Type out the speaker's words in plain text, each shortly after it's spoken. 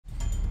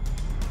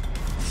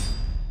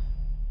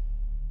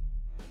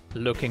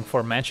Looking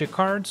for magic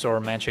cards or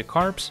magic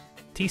carps?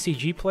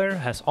 TCG Player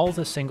has all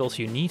the singles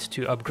you need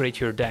to upgrade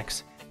your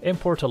decks.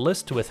 Import a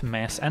list with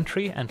mass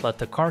entry and let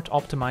the card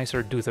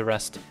optimizer do the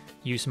rest.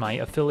 Use my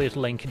affiliate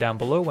link down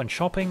below when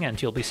shopping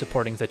and you'll be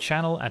supporting the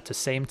channel at the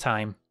same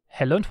time.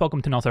 Hello and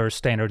welcome to another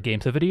Standard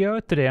Games video.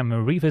 Today I'm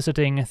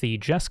revisiting the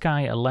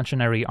Jeskai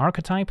Legendary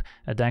Archetype,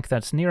 a deck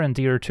that's near and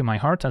dear to my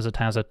heart as it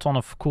has a ton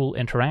of cool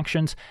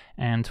interactions,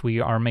 and we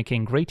are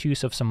making great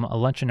use of some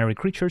legendary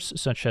creatures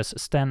such as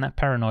Sten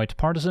Paranoid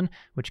Partisan,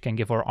 which can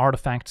give our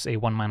artifacts a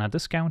 1 mana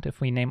discount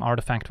if we name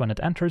artifact when it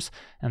enters,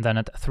 and then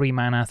at 3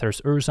 mana there's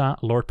Urza,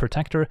 Lord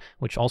Protector,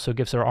 which also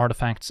gives our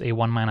artifacts a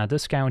 1 mana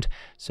discount,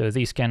 so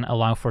these can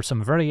allow for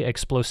some very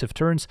explosive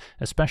turns,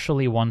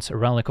 especially once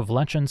Relic of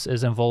Legends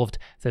is involved.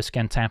 This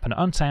can tap an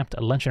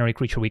untapped legendary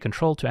creature we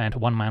control to add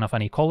 1 mana of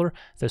any color.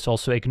 This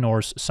also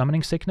ignores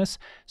Summoning Sickness,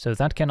 so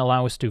that can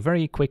allow us to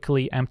very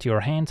quickly empty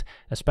our hand,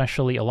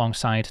 especially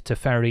alongside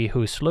Teferi,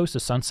 who slows the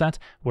sunset.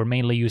 We're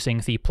mainly using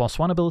the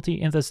 +1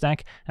 ability in this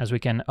deck, as we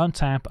can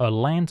untap a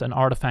land, an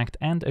artifact,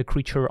 and a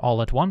creature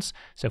all at once.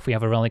 So if we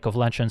have a Relic of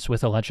Legends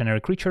with a legendary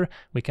creature,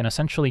 we can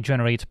essentially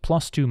generate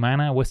 +2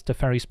 mana with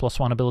Teferi's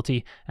 +1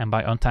 ability, and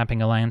by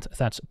untapping a land,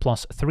 that's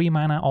 +3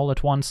 mana all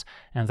at once,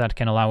 and that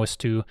can allow us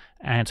to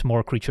add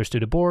more creatures to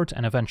the board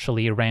and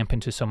eventually ramp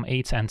into some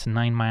 8 and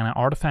 9 mana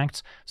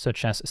artifacts,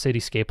 such as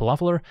Cityscape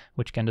Leveler,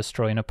 which can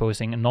destroy an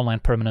opposing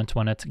non-land permanent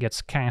when it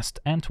gets cast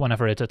and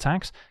whenever it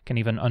attacks, can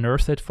even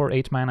unearth it for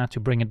 8 mana to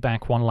bring it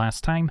back one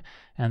last time.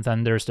 And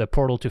then there's the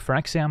Portal to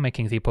Phyrexia,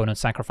 making the opponent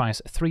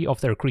sacrifice 3 of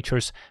their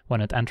creatures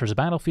when it enters a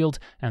battlefield,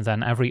 and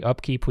then every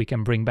upkeep we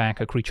can bring back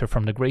a creature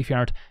from the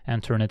graveyard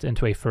and turn it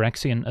into a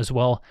Phyrexian as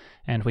well.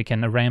 And we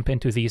can ramp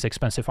into these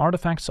expensive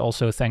artifacts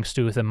also thanks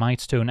to the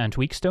Mightstone and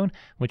Weakstone,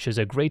 which is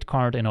a great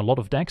card in a lot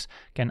of decks,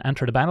 can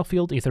enter the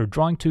battlefield either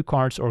drawing 2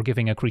 cards or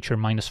giving a creature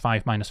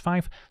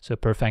 -5/-5, so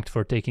perfect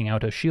for taking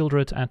out a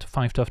Shieldred at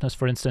 5 toughness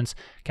for instance,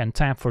 can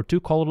tap for 2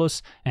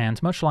 colorless,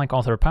 and much like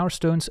other Power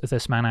Stones,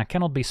 this mana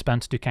cannot be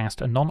spent to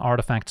cast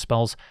non-artifact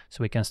spells,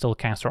 so we can still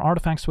cast our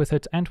artifacts with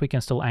it, and we can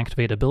still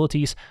activate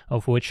abilities,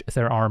 of which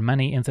there are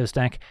many in this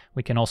deck.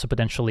 We can also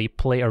potentially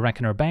play a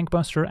Reckoner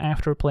Bankbuster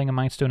after playing a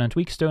Mightstone and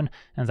Weakstone,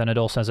 and then it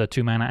also has a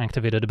 2 mana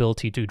activated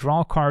ability to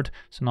draw a card,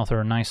 so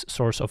another nice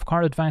source of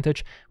card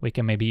advantage. We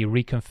can maybe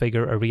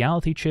reconfigure a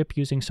reality chip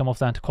using some of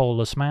that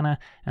colorless mana,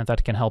 and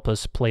that can help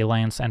us play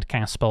lands and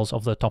cast spells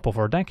off the top of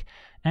our deck.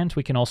 And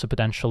we can also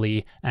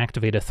potentially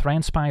activate a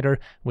Thran Spider,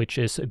 which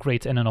is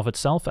great in and of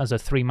itself as a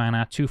 3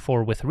 mana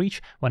 2/4 with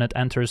reach. When it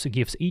enters, it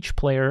gives each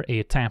player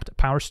a tapped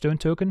Power Stone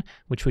token,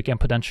 which we can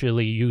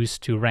potentially use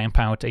to ramp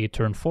out a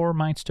turn 4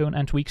 Mightstone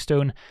and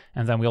Weakstone.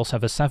 And then we also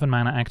have a 7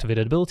 mana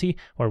activated ability,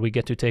 where we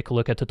get to take a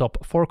look at the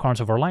top 4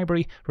 cards of our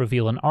library,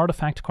 reveal an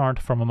artifact card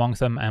from among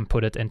them, and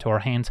put it into our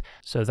hand.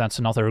 So that's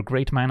another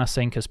great mana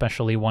sink,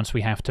 especially once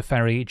we have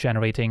Teferi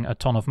generating a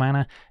ton of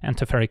mana, and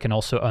Teferi can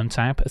also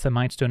untap the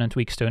Mightstone and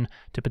Weakstone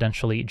to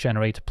potentially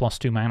generate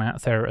 +2 mana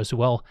there as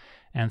well.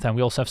 And then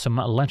we also have some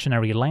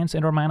legendary lands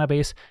in our mana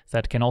base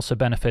that can also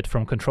benefit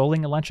from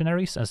controlling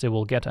legendaries, as they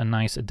will get a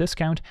nice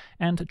discount,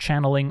 and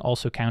channeling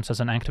also counts as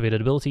an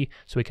activated ability,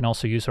 so we can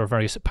also use our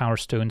various Power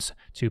Stones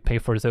to pay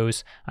for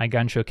those.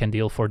 Aiganjo can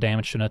deal 4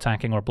 damage to an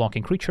attacking or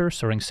blocking creature,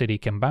 Soaring City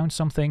can bounce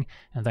something,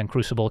 and then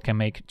Crucible can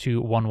make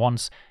 2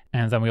 1/1s.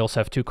 And then we also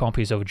have 2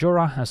 copies of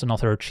Jorah as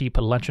another cheap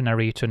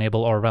legendary to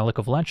enable our Relic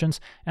of Legends,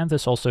 and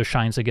this also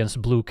shines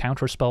against blue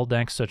counterspell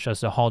decks such as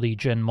the Haughty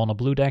Djinn mono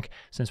blue deck,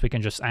 since we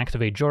can just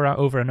activate Jorah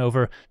over and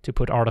over to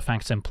put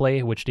artifacts in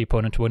play which the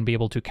opponent wouldn't be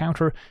able to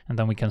counter, and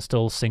then we can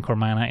still sink our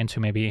mana into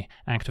maybe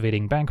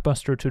activating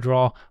Bankbuster to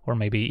draw, or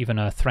maybe even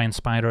a Thran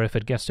Spider if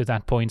it gets to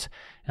that point.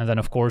 And then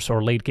of course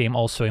our late game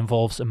also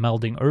involves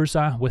melding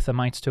Urza with the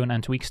Mightstone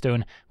and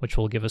Weakstone, which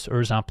will give us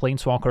Urza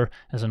Planeswalker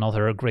as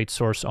another great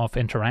source of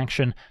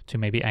interaction to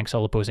maybe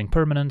exile opposing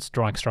permanents,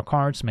 draw extra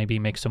cards, maybe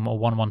make some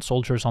 1/1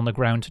 soldiers on the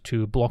ground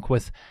to block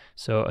with,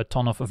 so a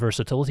ton of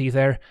versatility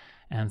there.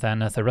 And then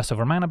the rest of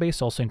our mana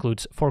base also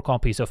includes 4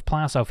 copies of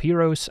Plaza of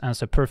Heroes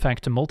as a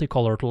perfect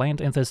multicolored land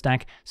in this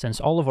deck, since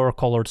all of our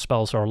colored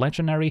spells are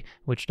legendary,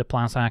 which the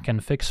Plaza can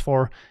fix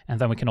for,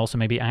 and then we can also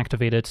maybe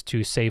activate it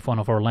to save one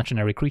of our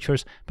legendary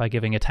creatures by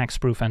giving it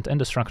hexproof and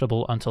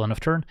indestructible until end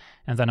of turn.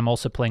 And then I'm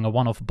also playing a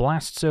 1-of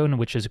Blast Zone,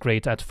 which is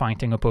great at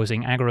fighting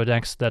opposing aggro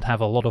decks that have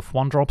a lot of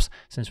 1-drops,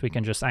 since we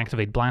can just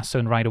activate Blast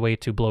Zone right away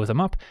to blow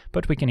them up,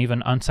 but we can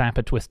even untap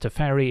it with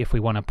Teferi if we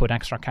want to put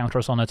extra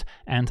counters on it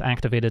and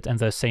activate it in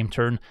the same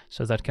turn,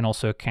 so that can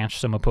also catch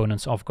some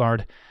opponents off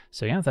guard.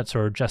 So yeah, that's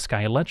our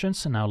Jeskai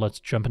Legends, and now let's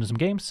jump into some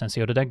games and see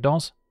how the deck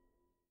does.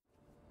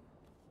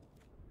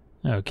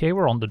 Okay,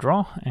 we're on the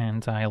draw,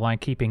 and I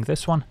like keeping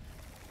this one.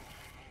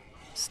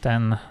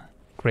 Sten,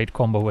 great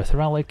combo with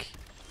Relic,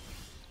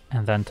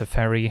 and then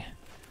Teferi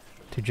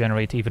to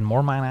generate even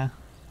more mana.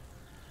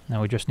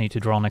 Now we just need to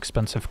draw an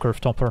expensive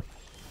Curve Topper.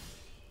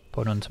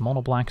 Opponent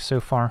mono black so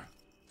far.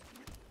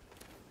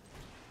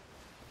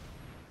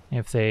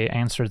 If they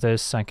answer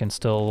this, I can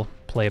still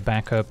play a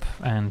backup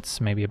and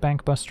maybe a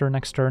Bankbuster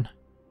next turn.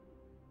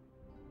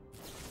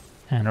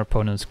 And our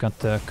opponent's got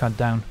the cut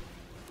down.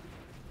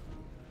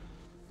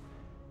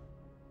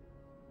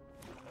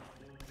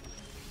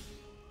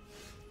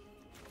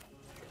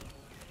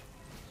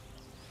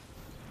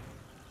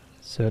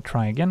 So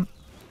try again.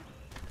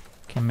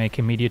 Can make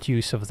immediate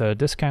use of the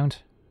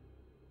discount.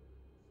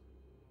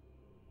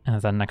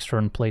 And then next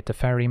turn play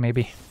Teferi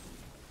maybe.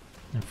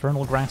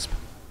 Infernal Grasp.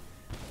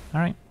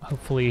 Alright,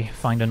 hopefully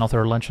find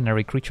another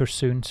legendary creature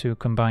soon to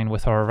combine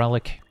with our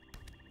relic.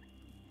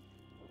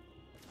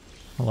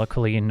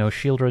 Luckily no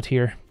Shieldred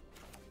here.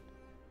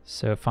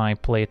 So if I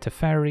play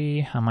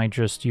Teferi, I might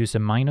just use a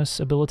minus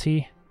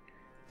ability,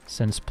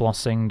 since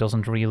plussing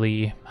doesn't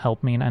really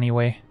help me in any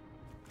way.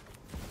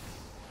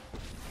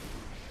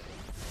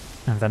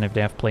 And then if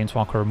they have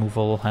Planeswalker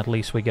removal, at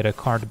least we get a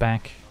card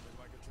back.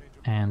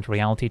 And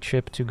Reality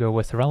Chip to go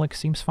with Relic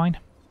seems fine.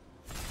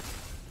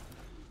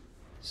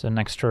 So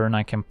next turn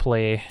I can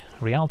play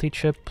Reality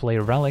Chip, play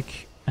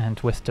Relic, and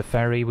with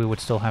Teferi we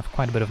would still have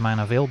quite a bit of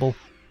mana available.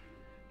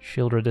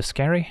 Shieldred is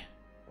scary.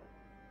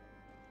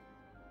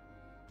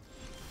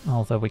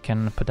 Although we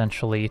can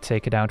potentially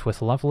take it out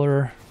with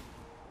Leveler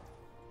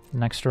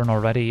next turn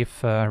already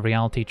if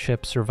Reality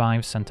Chip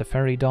survives and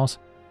Teferi does.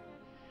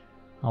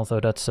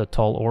 Although that's a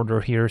tall order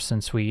here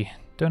since we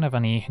don't have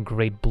any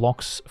great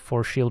blocks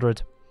for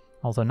Shieldred.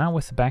 Although now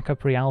with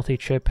backup Reality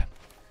Chip,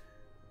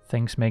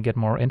 things may get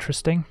more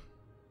interesting.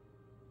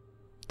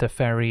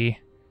 Teferi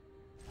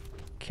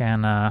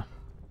can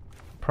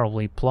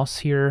probably plus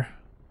here,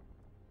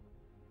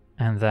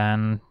 and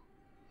then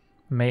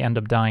may end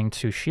up dying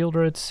to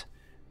Shieldred,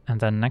 and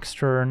then next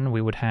turn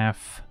we would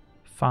have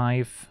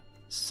 5,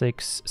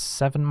 6,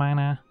 7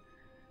 mana.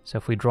 So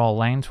if we draw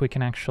land, we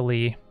can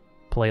actually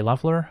play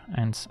Leveler,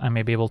 and I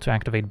may be able to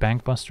activate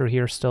Bankbuster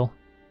here still.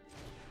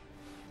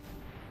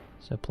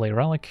 So play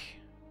Relic,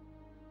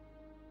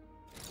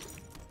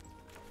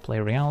 play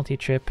Reality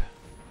Chip,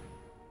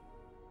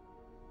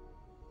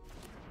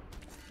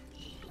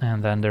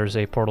 and then there's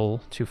a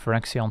portal to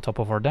Phyrexia on top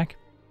of our deck.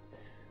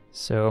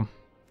 So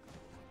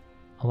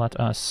let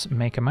us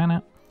make a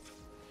mana,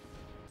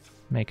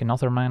 make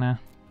another mana,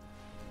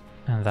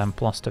 and then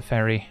plus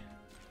Teferi.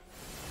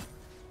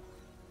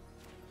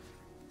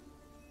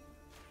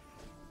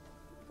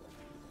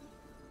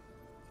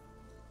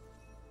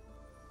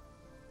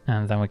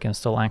 And then we can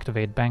still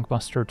activate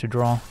Bankbuster to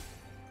draw.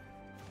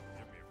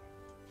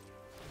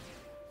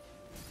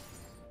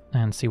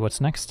 And see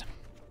what's next.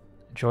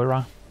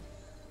 Joyra.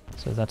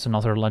 So that's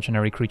another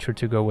legendary creature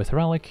to go with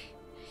Relic.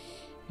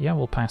 Yeah,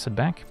 we'll pass it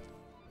back.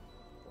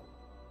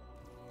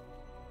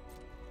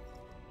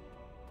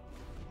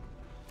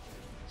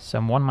 So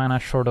I'm 1 mana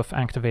short of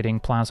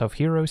activating Plaza of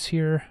Heroes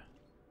here.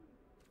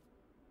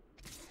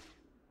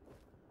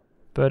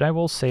 But I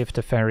will save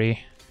Teferi,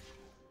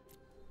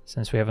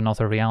 since we have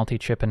another Reality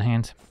Chip in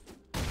hand.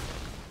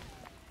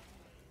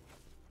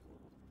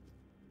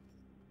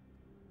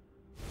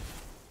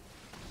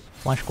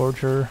 Flash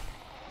Gorger,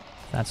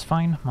 that's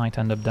fine, might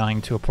end up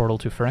dying to a portal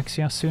to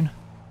Phyrexia soon.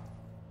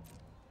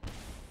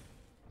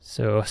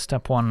 So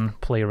step 1,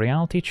 play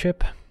Reality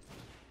Chip.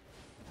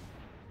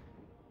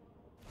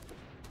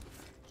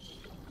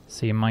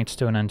 See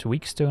Mightstone and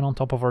Weakstone on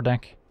top of our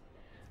deck.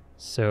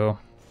 So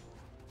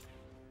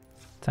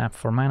tap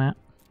for mana.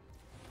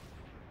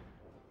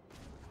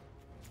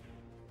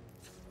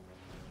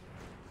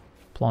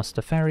 Plus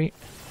Teferi.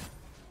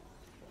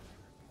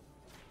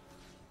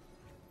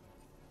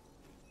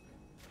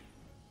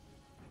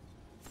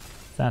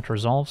 That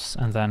resolves,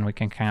 and then we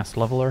can cast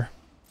Leveler,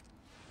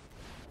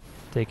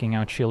 taking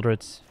out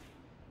Shieldred.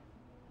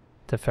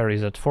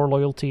 Teferi's at 4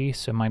 loyalty,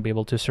 so might be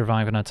able to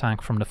survive an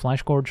attack from the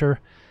Flash Gorger,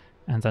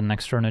 and then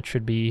next turn it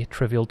should be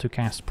trivial to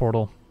cast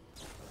Portal.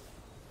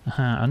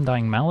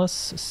 Undying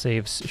Malice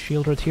saves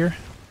Shieldred here.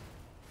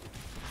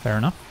 Fair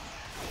enough.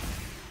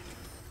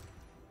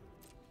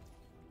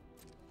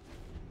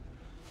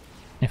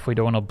 If we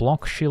don't want to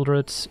block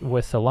Shieldred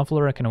with a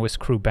Leveler, I can always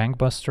crew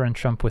Bankbuster and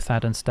jump with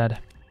that instead.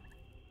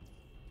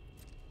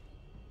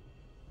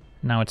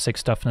 Now at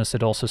 6 toughness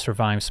it also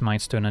survives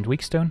Mightstone and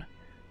Weakstone.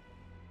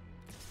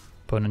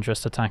 Opponent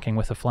just attacking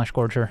with a Flash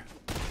Gorger.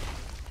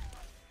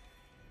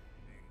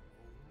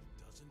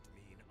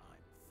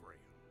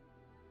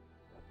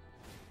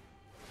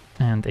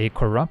 And a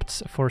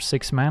Corrupt for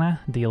 6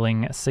 mana,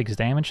 dealing 6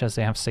 damage as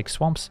they have 6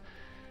 swamps.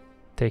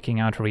 Taking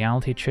out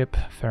Reality Chip,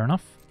 fair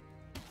enough.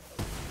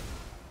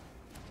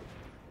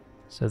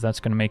 So that's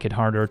going to make it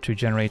harder to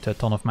generate a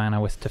ton of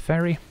mana with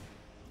Teferi.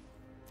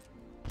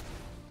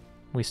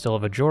 We still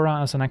have a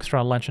Jorah as an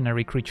extra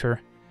legendary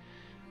creature.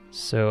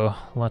 So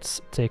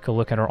let's take a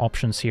look at our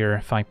options here.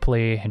 If I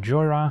play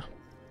Jorah,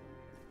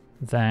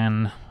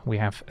 then we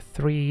have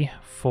 3,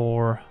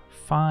 4,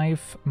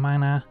 5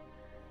 mana,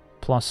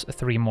 plus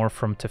 3 more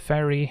from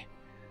Teferi.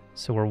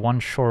 So we're 1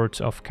 short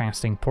of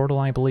casting Portal,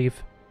 I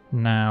believe.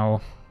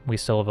 Now we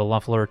still have a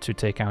Leveler to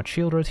take out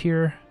Shieldred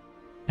here.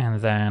 And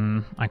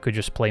then I could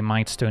just play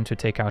Mightstone to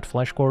take out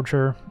Flesh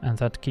Gorger, and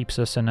that keeps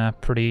us in a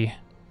pretty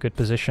good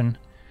position.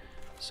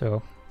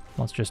 So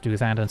let's just do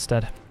that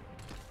instead.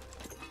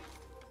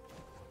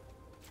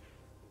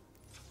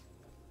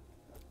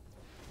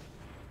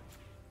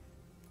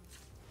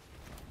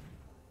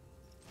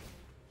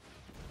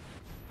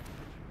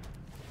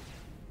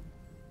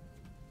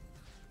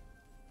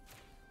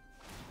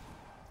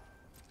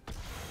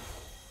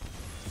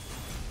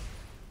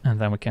 And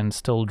then we can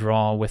still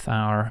draw with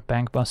our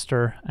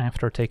Bankbuster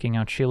after taking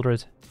out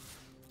Shieldred.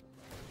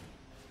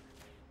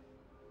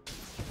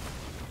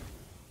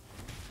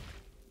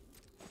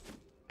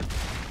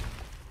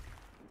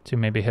 To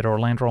maybe hit our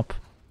land drop.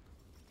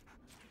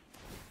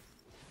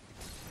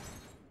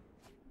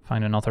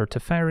 Find another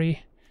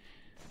Teferi.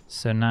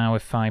 So now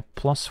if I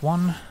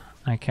 +1,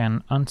 I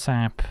can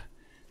untap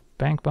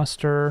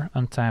Bankbuster,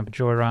 untap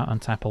Jora,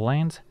 untap a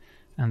land,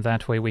 and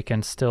that way we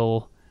can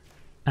still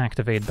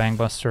activate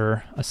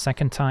Bankbuster a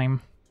second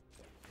time.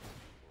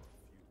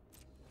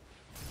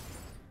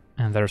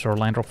 And there's our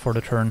land drop for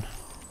the turn.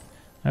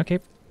 Okay.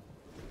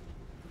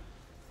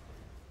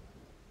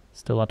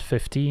 Still at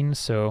 15,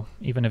 so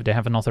even if they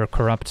have another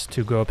Corrupt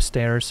to go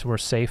upstairs, we're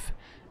safe.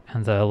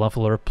 And the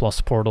Leveler plus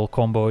Portal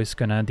combo is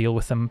gonna deal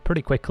with them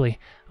pretty quickly.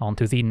 On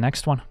to the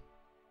next one.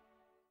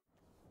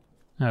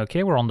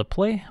 Okay, we're on the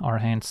play. Our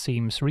hand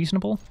seems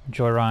reasonable.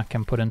 Jora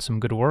can put in some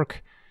good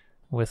work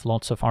with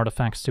lots of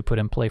artifacts to put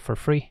in play for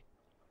free.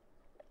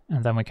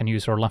 And then we can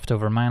use our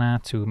leftover mana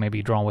to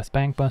maybe draw with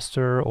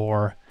Bankbuster,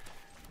 or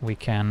we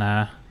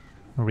can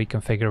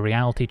reconfigure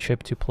Reality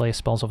Chip to play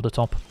spells off the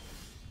top.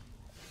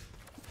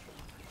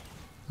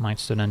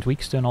 Mightstone and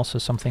Weakstone also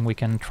something we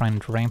can try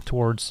and ramp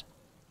towards.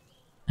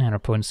 And our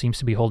opponent seems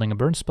to be holding a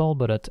burn spell,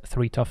 but at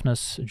 3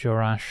 toughness,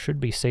 Jora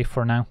should be safe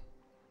for now.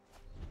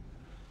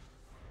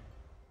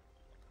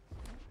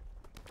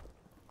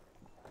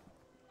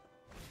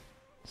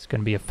 It's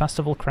going to be a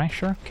Festival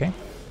Crasher, okay.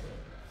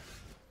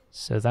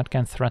 So that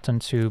can threaten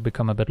to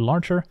become a bit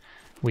larger.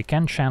 We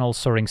can channel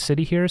Soaring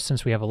City here,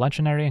 since we have a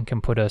legendary, and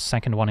can put a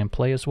second one in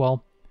play as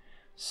well.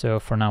 So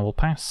for now we'll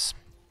pass.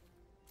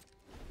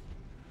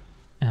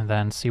 And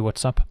then see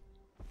what's up.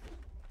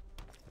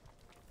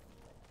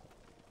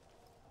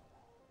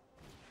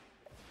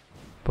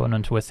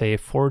 Opponent with a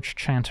Forge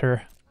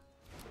Chanter.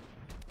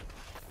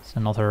 It's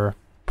another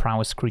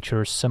prowess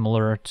creature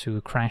similar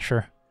to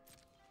Crasher.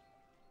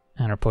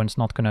 And our opponent's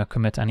not going to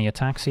commit any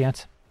attacks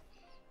yet.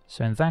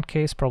 So in that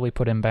case, probably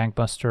put in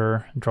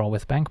Bankbuster, draw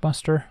with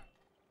Bankbuster.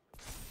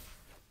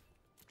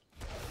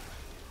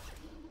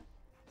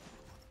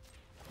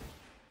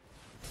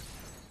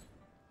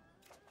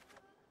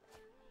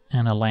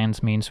 And a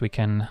land means we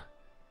can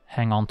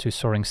hang on to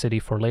Soaring City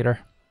for later.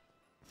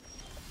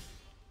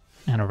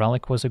 And a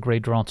Relic was a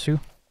great draw too.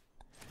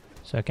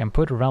 So I can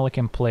put Relic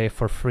in play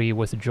for free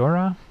with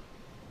Jora.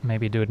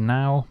 Maybe do it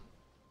now.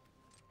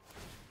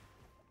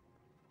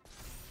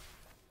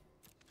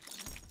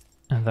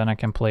 And then I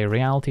can play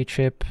Reality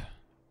Chip.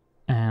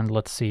 And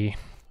let's see.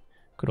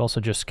 Could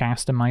also just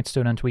cast a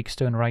Mightstone and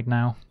Weakstone right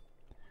now.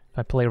 If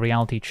I play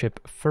Reality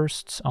Chip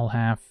first, I'll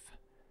have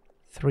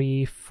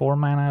 3-4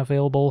 mana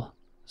available.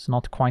 It's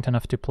not quite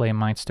enough to play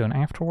Mightstone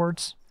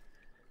afterwards.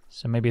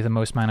 So maybe the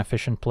most mana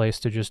efficient play is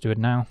to just do it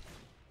now.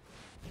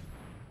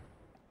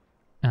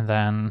 And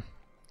then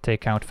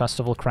take out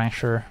Festival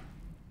Crasher,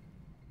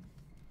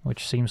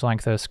 which seems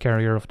like the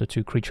scarier of the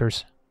 2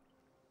 creatures.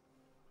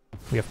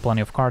 We have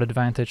plenty of card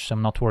advantage, so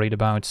I'm not worried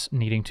about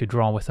needing to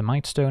draw with the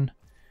Mightstone.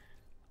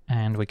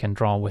 And we can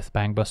draw with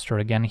Bankbuster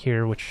again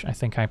here, which I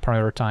think I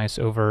prioritize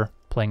over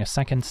playing a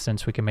second,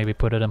 since we can maybe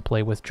put it in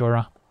play with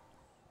Jora.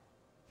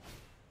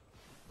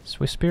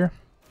 Swiftspear.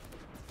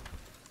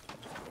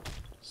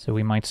 So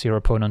we might see our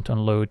opponent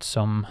unload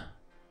some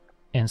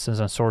instants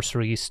and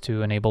sorceries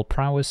to enable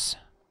prowess.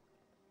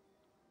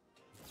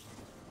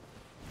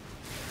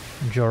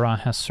 Jora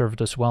has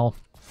served us well.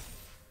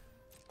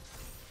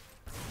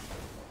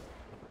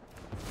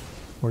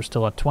 We're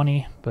still at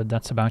 20, but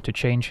that's about to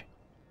change.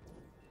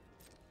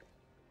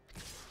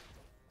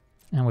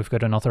 And we've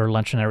got another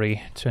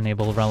legendary to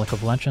enable Relic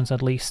of Legends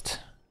at least.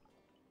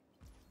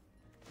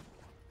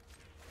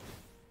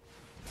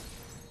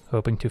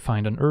 Hoping to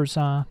find an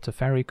Urza.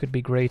 Teferi could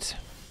be great.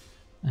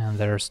 And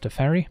there's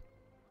Teferi.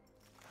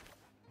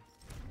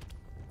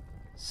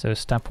 So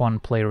step 1,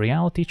 play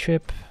Reality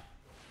Chip.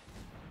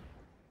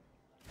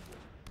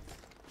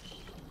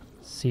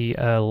 See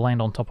a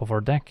land on top of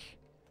our deck.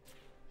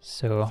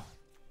 So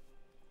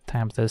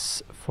tap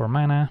this for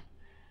mana.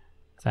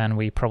 Then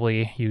we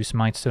probably use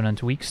Mightstone and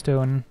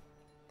Weakstone.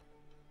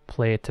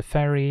 Play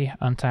Teferi,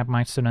 untap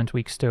Mightstone and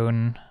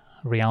Weakstone,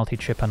 Reality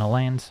Chip and a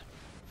land.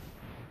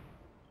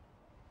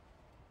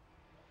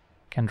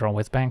 Can draw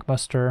with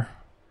Bankbuster,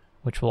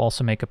 which will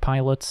also make a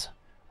pilot,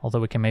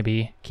 although we can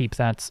maybe keep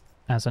that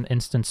as an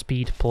instant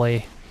speed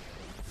play.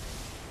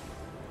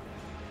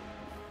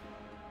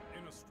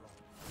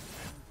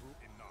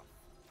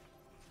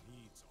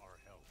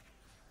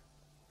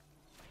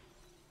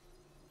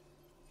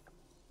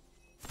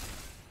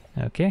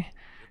 Okay,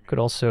 could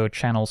also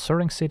channel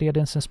Soaring City at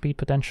instant speed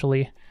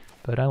potentially,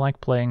 but I like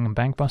playing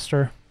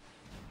Bankbuster.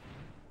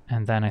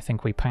 And then I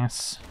think we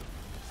pass.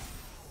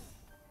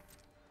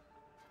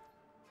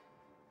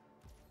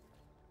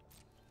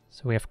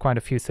 So we have quite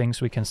a few things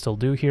we can still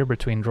do here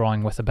between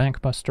drawing with the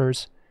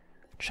Bankbusters,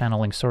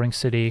 channeling Soaring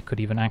City, could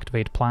even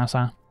activate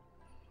Plaza.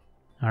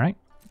 Alright,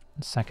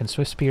 second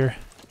Swiftspear,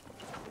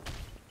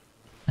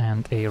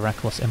 and a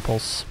Reckless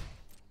Impulse.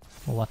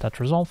 We'll let that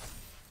resolve.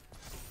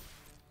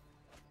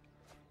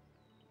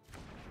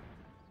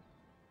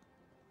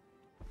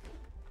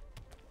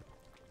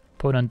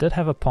 Opponent did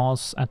have a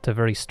pause at the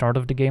very start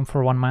of the game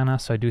for 1 mana,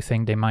 so I do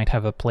think they might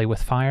have a play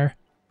with fire.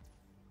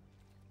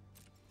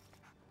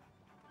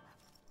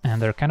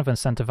 And they're kind of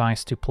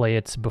incentivized to play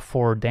it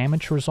before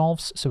damage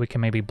resolves, so we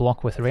can maybe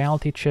block with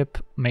Reality Chip,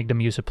 make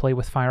them use a play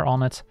with fire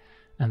on it,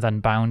 and then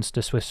bounce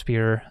the Swift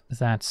Spear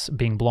that's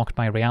being blocked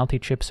by Reality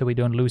Chip so we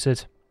don't lose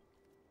it.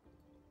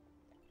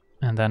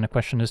 And then the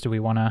question is, do we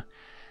want to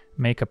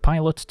make a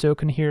pilot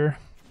token here?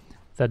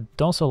 That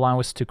does allow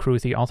us to crew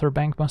the other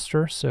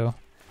Bankbuster, so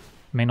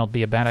may not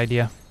be a bad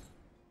idea.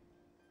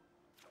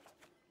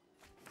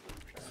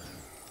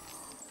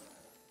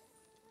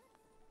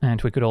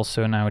 And we could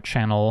also now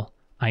channel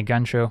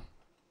Eiganjo.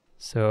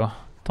 So,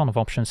 ton of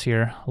options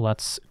here.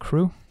 Let's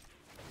crew.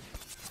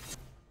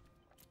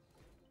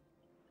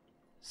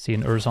 See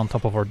an Urza on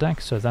top of our deck,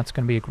 so that's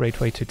going to be a great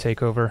way to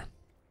take over.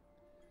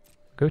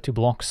 Go to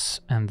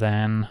blocks, and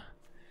then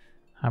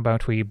how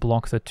about we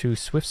block the 2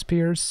 Swift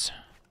Spears?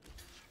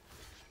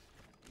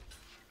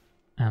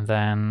 And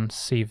then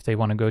see if they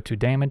want to go to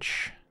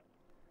damage.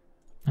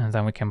 And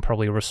then we can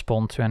probably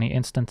respond to any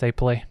instant they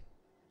play.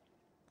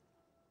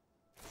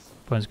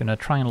 Opponent's gonna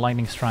try and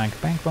Lightning Strike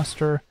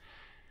Bankbuster.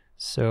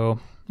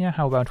 So, yeah,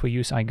 how about we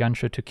use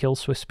Eiganjo to kill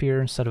Swift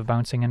Spear instead of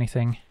bouncing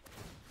anything?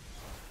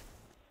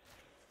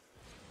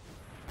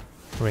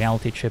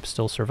 Reality Chip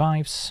still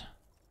survives.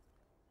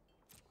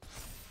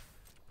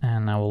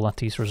 And now we'll let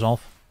these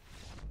resolve.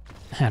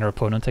 And our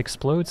opponent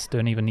explodes.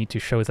 Don't even need to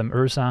show them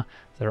Urza.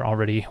 They're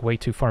already way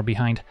too far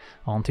behind.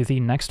 On to the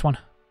next one.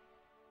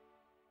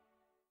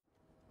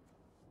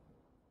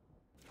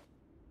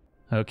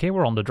 Okay,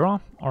 we're on the draw.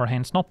 Our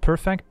hand's not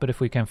perfect, but if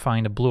we can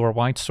find a blue or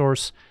white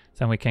source,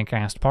 then we can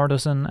cast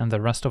Partisan, and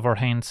the rest of our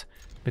hand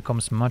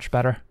becomes much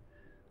better.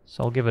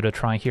 So I'll give it a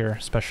try here,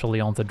 especially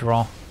on the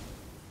draw.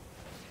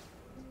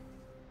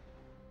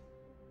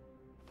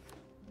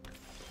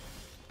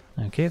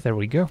 Okay, there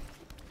we go.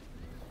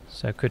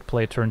 So I could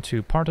play turn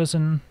 2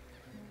 Partisan,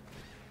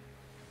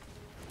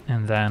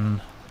 and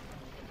then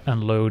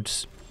unload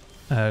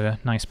a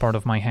nice part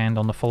of my hand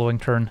on the following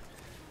turn.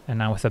 And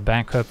now with a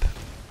backup,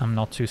 I'm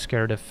not too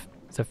scared if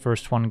the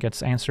first one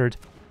gets answered.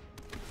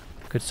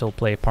 Could still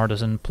play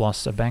Partisan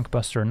plus a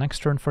Bankbuster next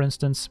turn, for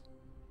instance.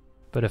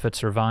 But if it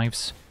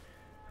survives,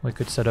 we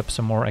could set up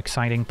some more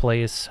exciting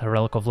plays. A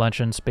Relic of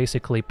Legends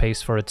basically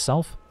pays for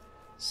itself,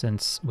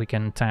 since we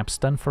can tap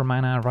stun for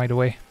mana right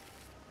away.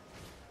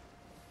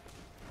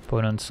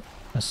 Opponent,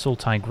 a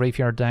Sultai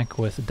Graveyard deck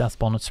with Death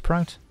Bonnet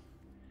Sprout.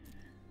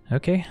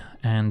 Okay,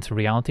 and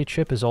Reality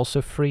Chip is also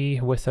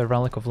free with a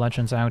Relic of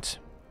Legends out.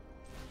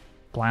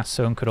 Blast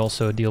Zone could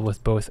also deal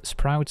with both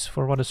Sprouts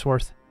for what it's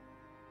worth.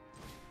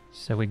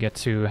 So we get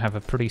to have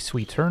a pretty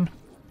sweet turn.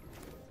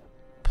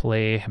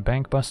 Play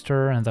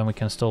Bankbuster, and then we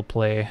can still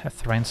play a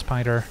Thran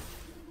Spider.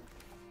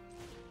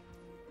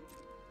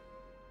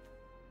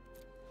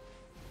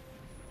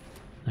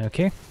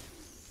 Okay.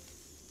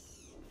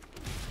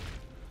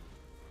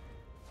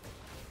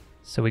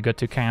 So we got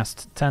to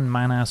cast 10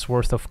 mana's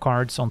worth of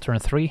cards on turn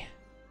 3.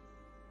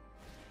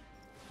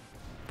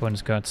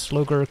 Opponent's got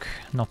Slogurk,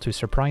 not too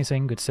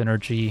surprising, good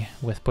synergy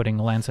with putting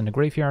lands in the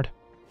graveyard.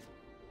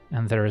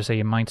 And there is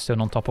a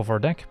Mindstone on top of our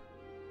deck.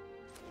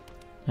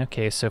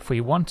 Okay, so if we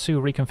want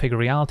to reconfigure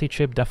Reality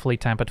Chip, definitely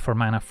tap it for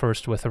mana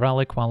first with a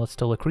Relic while it's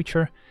still a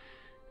creature.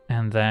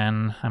 And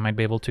then I might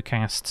be able to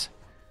cast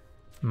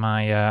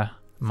my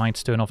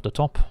Mindstone off the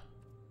top.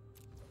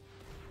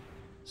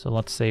 So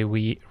let's say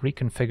we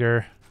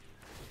reconfigure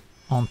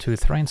onto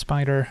Thran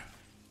Spider,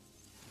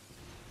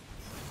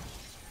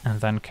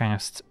 and then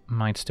cast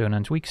Mindstone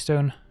and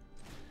Weakstone,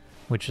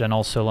 which then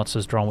also lets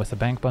us draw with a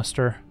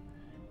Bankbuster.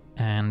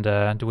 And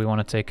do we want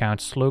to take out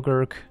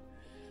Slogurk?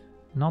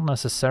 Not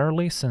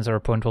necessarily, since our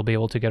opponent will be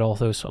able to get all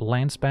those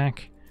lands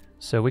back,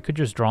 so we could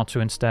just draw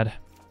 2 instead.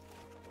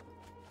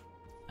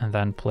 And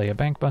then play a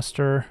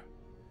Bankbuster,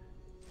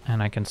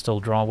 and I can still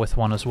draw with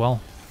 1 as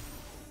well.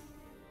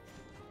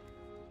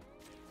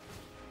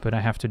 But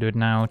I have to do it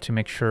now to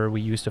make sure we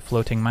use the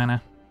floating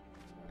mana.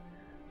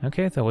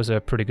 Okay, that was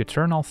a pretty good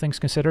turn, all things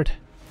considered.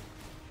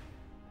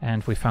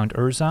 And we found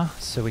Urza,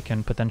 so we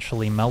can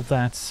potentially meld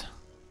that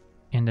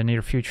in the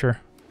near future.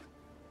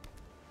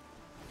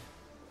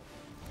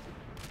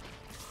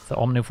 The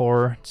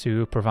Omnivore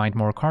to provide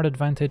more card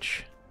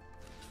advantage.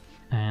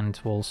 And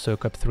we'll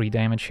soak up 3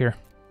 damage here.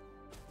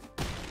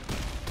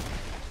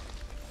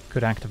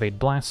 Could activate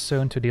Blast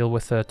Zone to deal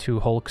with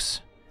 2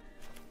 Hulks.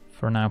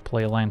 For now,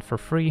 play a land for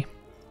free.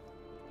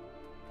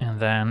 And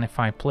then if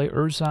I play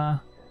Urza,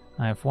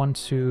 I have 1,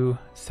 2,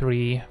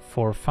 3,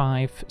 4,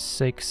 5,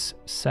 6,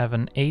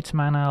 7, 8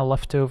 mana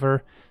left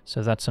over,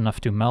 so that's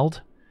enough to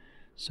meld.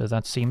 So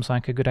that seems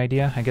like a good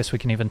idea. I guess we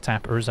can even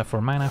tap Urza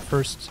for mana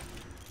first,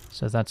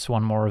 so that's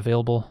 1 more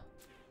available.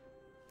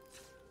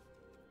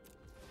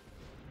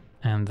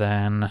 And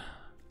then,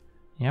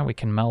 yeah, we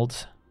can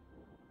meld.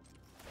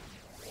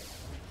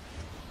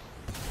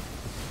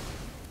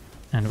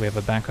 And we have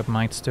a backup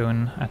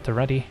Mindstone at the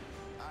ready.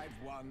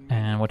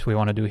 And what we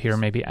want to do here,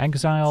 maybe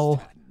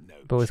exile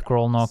both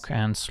Grolnok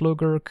and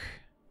Slogurk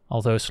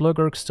Although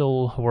Slugurk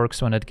still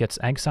works when it gets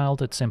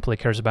exiled, it simply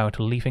cares about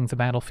leaving the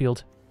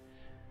battlefield.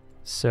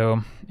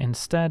 So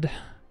instead,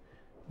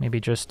 maybe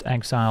just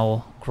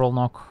exile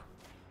Grolnok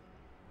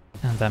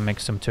and then make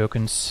some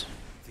tokens,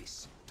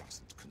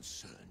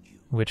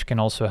 which can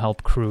also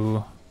help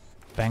crew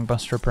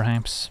Bankbuster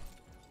perhaps.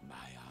 My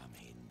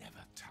army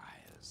never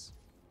tires.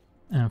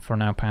 And for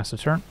now pass the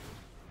turn.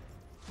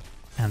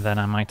 And then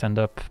I might end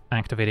up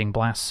activating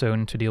Blast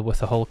Zone to deal with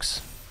the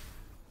Hulks.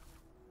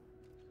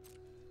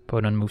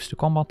 Opponent moves to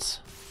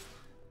combat.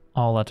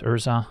 All at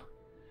Urza.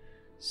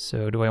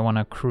 So do I want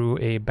to crew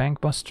a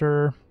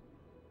Bankbuster?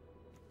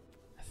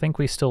 I think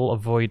we still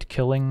avoid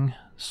killing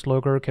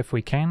Slogurk if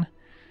we can.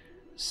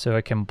 So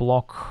I can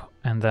block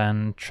and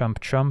then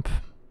chump.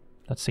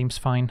 That seems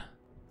fine.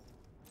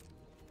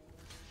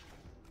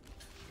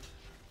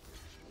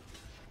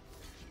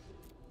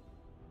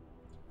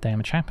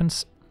 Damage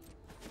happens.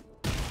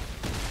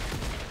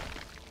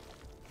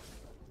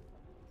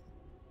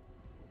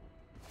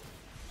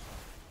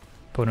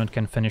 Opponent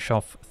can finish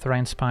off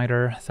Thran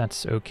Spider,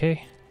 that's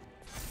okay.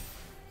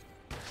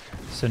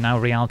 So now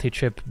Reality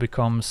Chip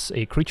becomes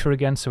a creature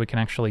again, so we can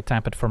actually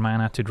tap it for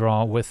mana to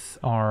draw with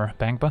our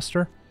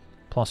Bankbuster.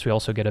 Plus we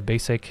also get a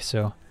basic,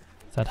 so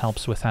that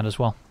helps with that as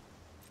well.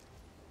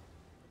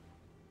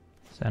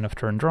 So end of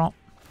turn draw.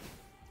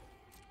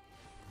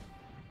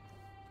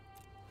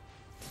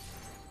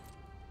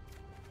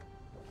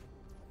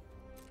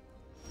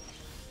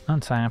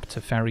 Untap,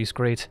 Teferi's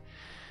great.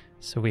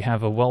 So we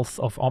have a wealth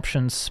of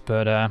options,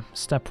 but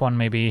step 1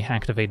 maybe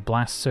activate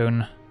Blast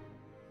Zone.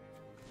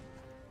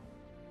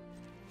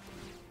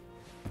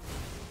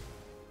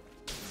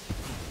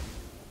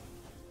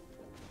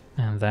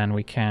 And then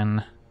we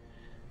can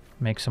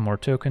make some more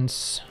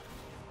tokens.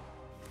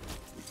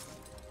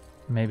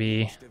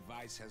 Maybe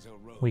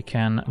we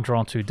can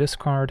draw to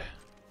discard.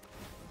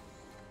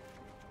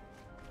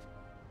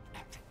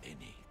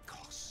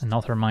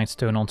 Another Might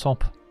Stone on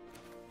top.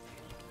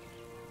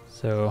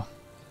 So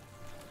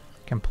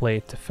can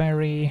play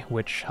Teferi,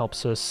 which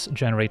helps us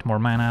generate more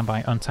mana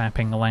by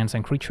untapping lands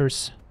and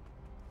creatures.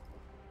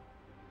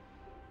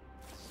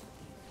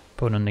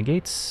 Opponent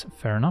negates,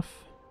 fair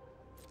enough.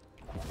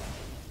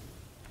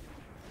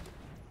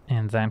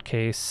 In that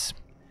case,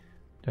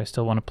 do I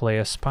still want to play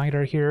a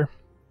Spider here?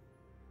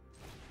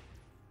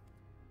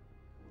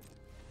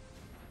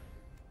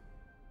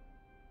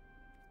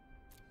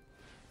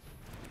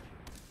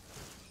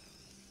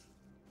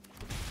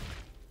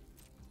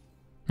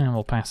 And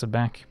we'll pass it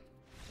back.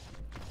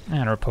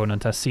 And our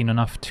opponent has seen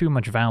enough too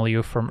much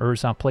value from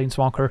Urza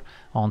Planeswalker.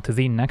 On to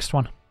the next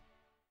one.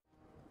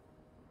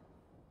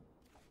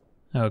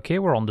 Okay,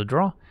 we're on the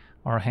draw.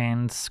 Our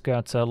hand's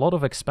got a lot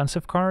of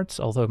expensive cards,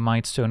 although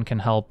Mightstone can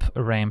help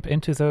ramp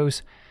into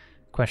those.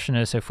 Question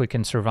is if we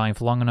can survive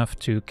long enough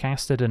to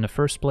cast it in the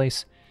first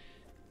place.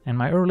 And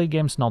my early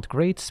game's not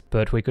great,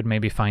 but we could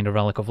maybe find a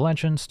Relic of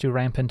Legends to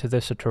ramp into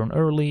this a turn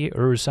early.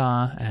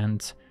 Urza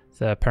and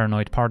the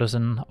Paranoid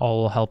Partisan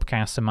all help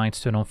cast a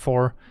Mightstone on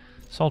 4,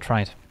 so I'll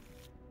try it.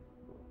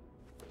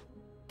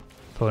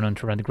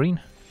 Opponent red-green.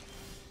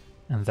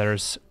 And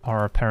there's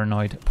our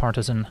Paranoid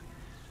Partisan,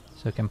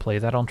 so I can play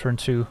that on turn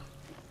 2.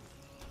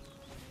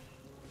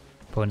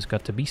 Opponent's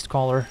got the Beast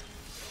Caller.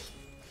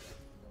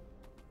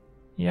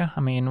 Yeah,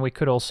 I mean, we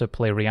could also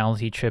play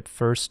Reality Chip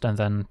first and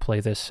then play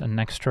this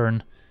next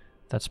turn.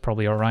 That's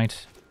probably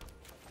alright.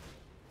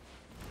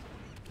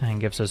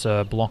 And gives us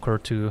a blocker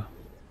to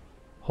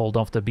hold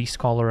off the Beast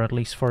Caller at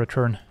least for a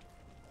turn.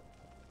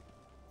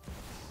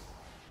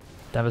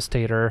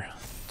 Devastator,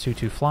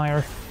 2/2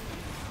 flyer.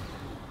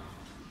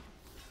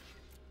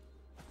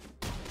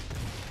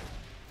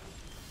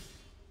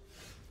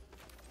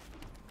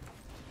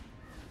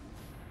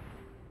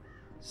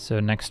 So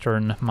next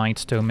turn,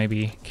 Mightstone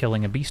maybe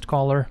killing a Beast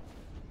Caller.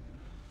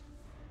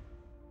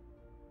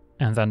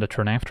 And then the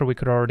turn after we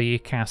could already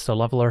cast a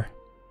Leveler.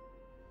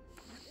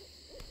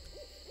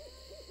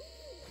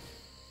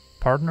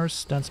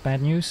 Partners, that's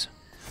bad news.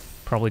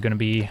 Probably going to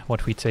be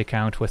what we take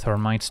out with our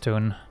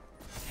Mightstone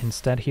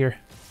instead here.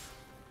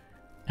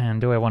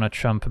 And do I want to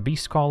chump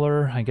Beast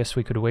Caller? I guess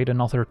we could wait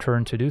another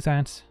turn to do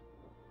that.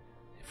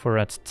 If we're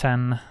at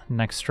 10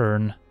 next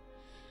turn,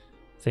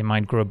 they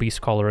might grow Beast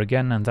Caller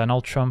again, and then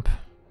I'll chump.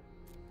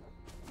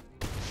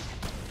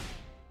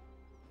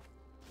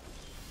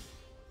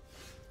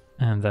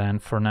 And then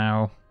for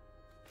now,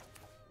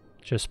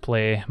 just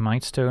play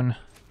Mightstone.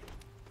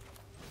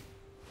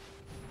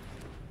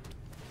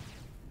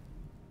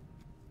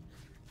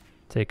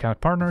 Take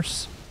out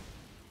partners.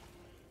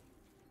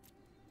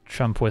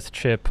 Chump with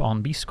Chip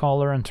on Beast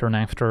Caller and turn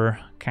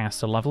after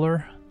cast a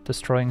Leveler,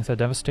 destroying the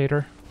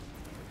Devastator.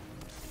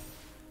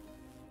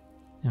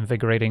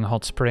 Invigorating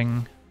Hot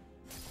Spring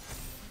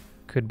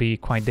could be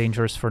quite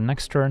dangerous for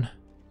next turn.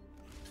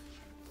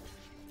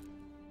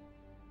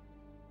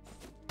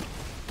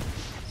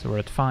 So we're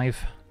at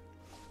 5.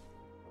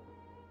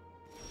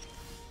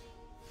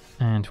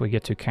 And we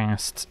get to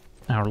cast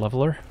our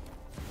Leveler.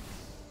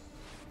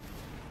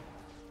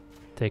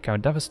 Take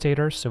out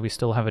Devastator, so we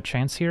still have a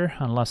chance here,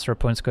 unless our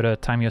opponent's got a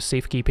Tamiyo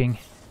Safekeeping.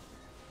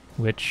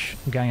 which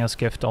Gaia's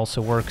Gift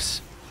also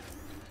works.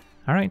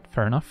 Alright,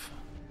 fair enough.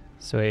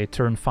 So a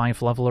turn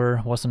 5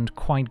 leveler wasn't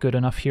quite good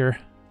enough here.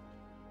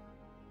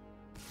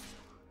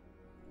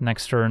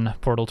 Next turn,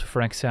 Portal to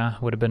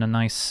Phyrexia would have been a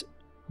nice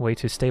way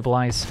to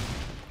stabilize.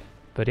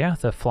 But yeah,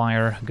 the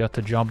flyer got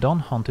the job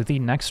done. On to the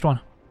next one.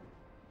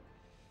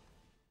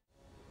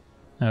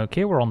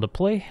 Okay, we're on the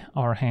play.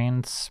 Our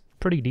hand's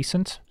pretty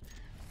decent.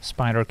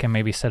 Spider can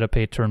maybe set up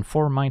a turn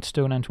 4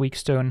 Mightstone and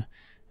Weakstone,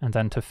 and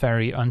then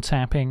Teferi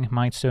untapping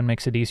Mightstone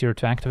makes it easier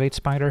to activate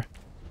Spider.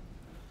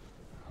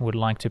 Would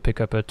like to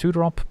pick up a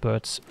 2-drop,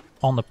 but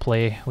on the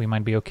play we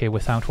might be okay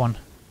without one.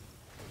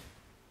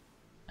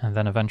 And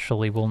then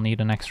eventually we'll need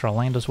an extra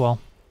land as well.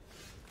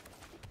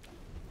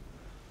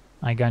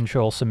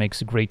 Eiganjo also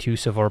makes great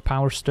use of our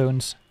Power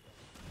Stones.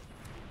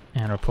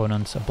 And our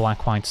opponent's a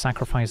black-white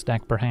sacrifice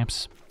deck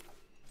perhaps.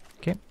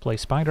 Okay, play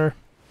Spider.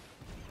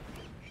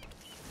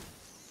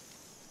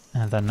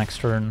 And then next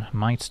turn,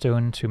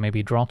 Mightstone to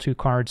maybe draw 2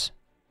 cards.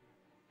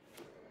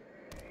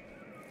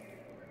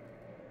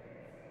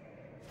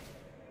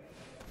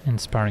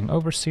 Inspiring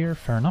Overseer,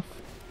 fair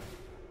enough.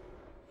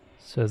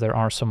 So there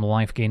are some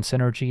life gain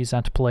synergies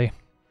at play.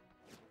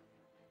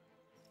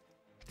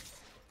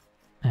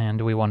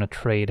 And we want to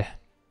trade.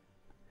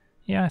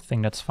 Yeah, I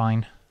think that's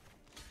fine.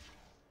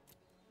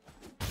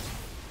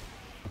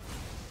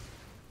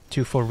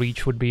 2 for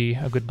reach would be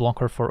a good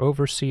blocker for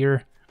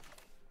Overseer,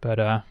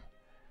 but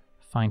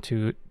fine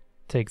to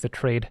take the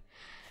trade.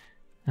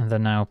 And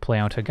then now play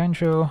out a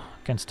Ganjo.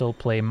 Can still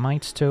play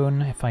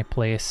Mightstone. If I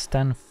play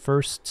Sten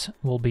first,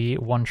 we'll be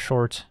 1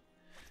 short.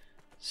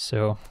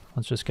 So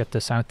let's just get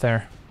this out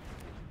there.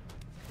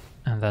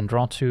 And then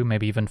draw 2,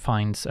 maybe even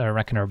find a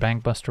Reckoner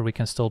Bankbuster we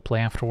can still play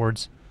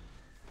afterwards.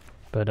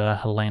 But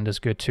a land is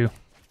good too.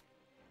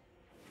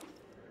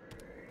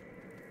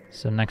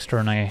 So next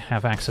turn I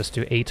have access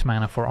to 8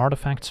 mana for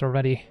artifacts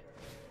already.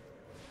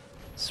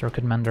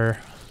 Circuit Mender,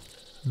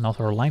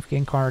 another life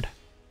gain card.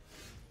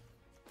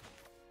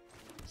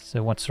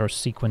 So what's our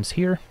sequence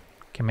here?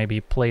 Can maybe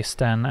play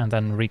Sten and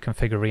then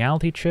reconfigure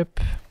Reality Chip,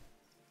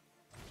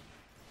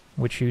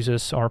 which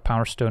uses our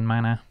Power Stone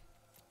mana.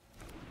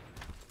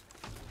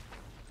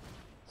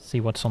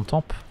 See what's on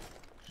top.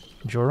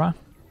 Jorah.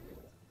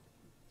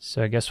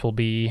 So I guess we'll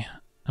be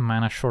a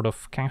mana short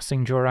of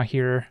casting Jorah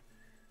here,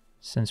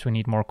 since we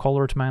need more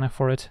colored mana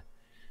for it,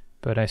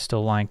 but I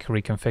still like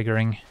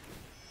reconfiguring.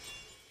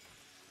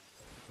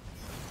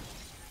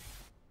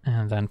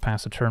 And then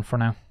pass a turn for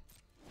now.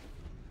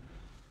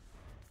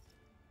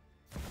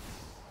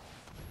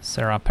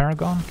 Serra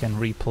Paragon can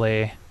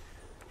replay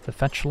the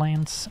fetch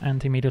lands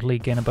and immediately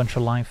gain a bunch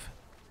of life.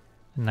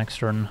 Next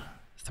turn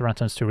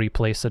threatens to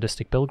replay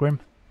Sadistic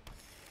Pilgrim.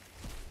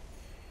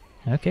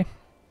 Okay.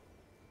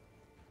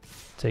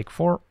 Take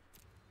 4.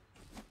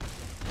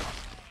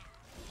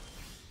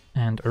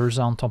 And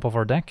Urza on top of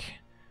our deck.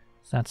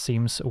 That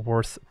seems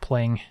worth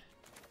playing.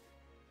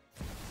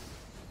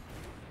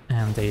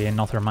 And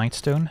another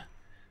Mightstone.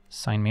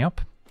 Sign me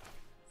up.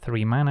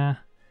 3 mana.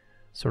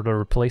 Sort of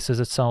replaces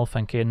itself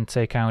and can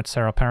take out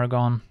Serra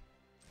Paragon.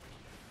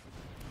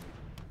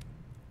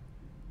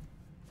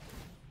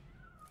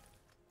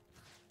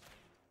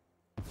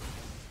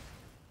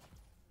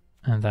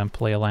 And then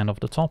play a land off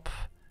the top.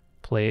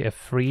 Play a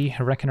free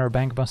Reckoner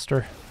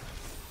Bankbuster.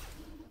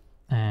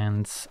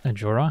 And a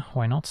Jorah,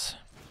 why not?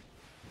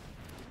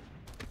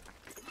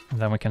 And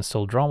then we can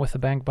still draw with the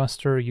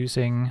Bankbuster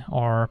using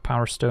our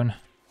Power Stone.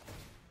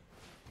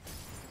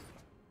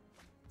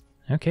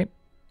 Okay,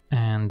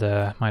 and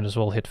might as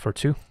well hit for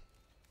 2.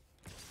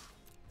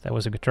 That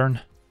was a good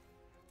turn.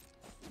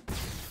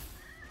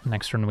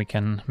 Next turn we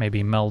can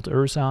maybe meld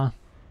Urza.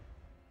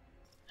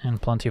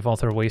 And plenty of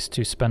other ways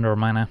to spend our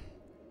mana.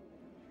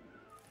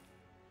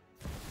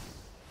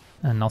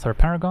 Another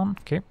Paragon,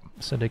 okay,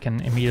 so they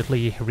can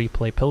immediately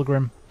replay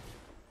Pilgrim.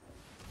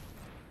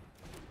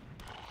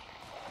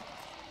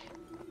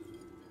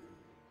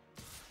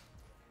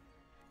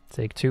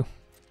 Take 2.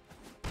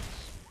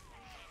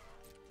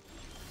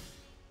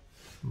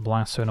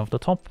 Blast Zone off the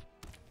top.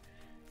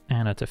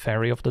 And a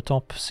Teferi off the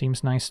top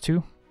seems nice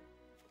too.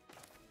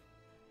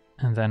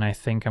 And then I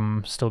think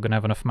I'm still gonna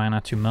have enough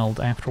mana to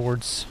meld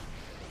afterwards.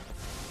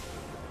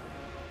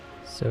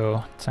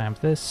 So tap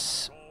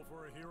this.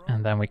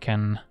 And then we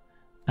can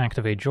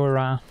activate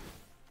Jorah,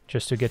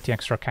 just to get the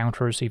extra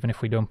counters, even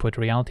if we don't put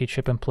Reality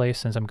Chip in place,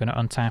 since I'm going to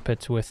untap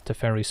it with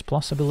Teferi's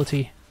Plus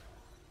ability.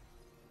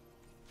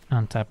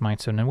 Untap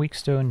Mightstone and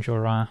Weakstone,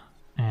 Jorah,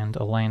 and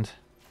a land.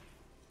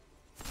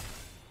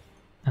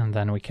 And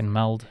then we can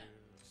meld.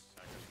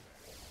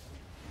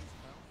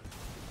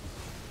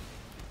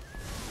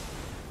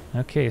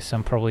 Okay, so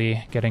I'm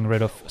probably getting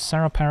rid of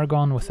Serra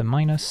Paragon with a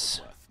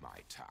minus.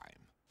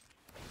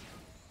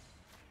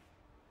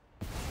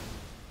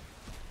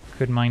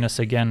 Could minus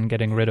again,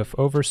 getting rid of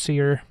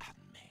Overseer.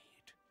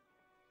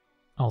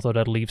 Although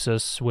that leaves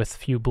us with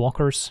few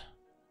blockers.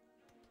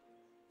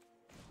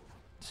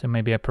 So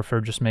maybe I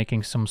prefer just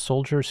making some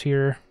soldiers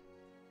here.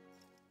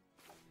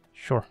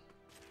 Sure.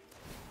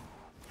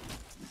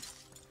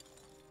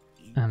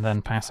 and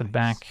then pass it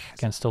back.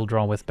 Can still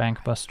draw with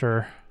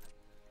Bankbuster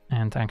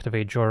and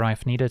activate Jorah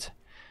if needed,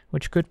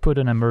 which could put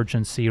an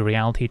emergency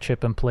reality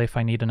chip in play if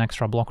I need an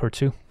extra block or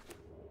two.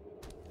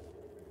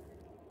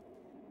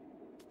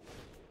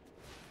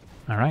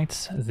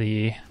 Alright,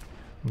 the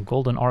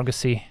Golden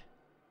Argosy.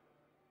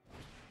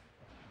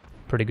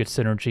 Pretty good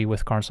synergy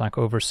with cards like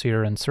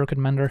Overseer and Circuit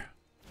Mender.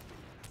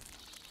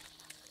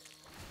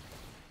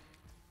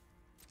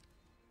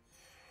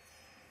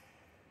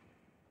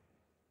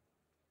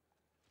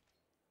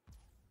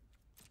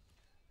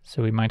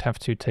 So we might have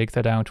to take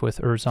that out with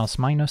Urza's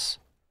Minus.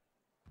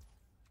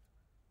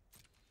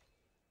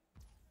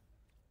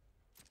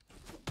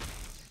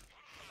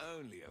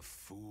 Only a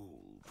fool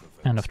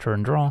End of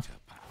turn draw.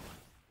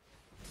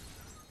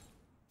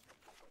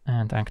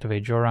 And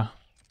activate Jorah.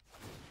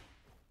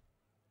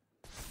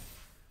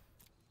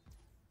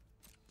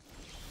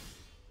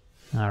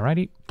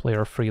 Alrighty,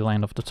 player free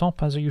land off the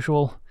top as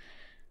usual.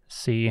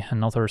 See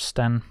another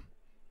Sten.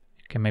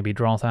 You can maybe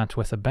draw that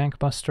with a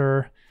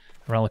Bankbuster.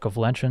 Relic of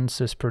Legends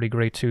is pretty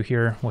great too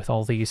here, with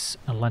all these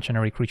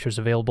legendary creatures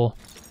available.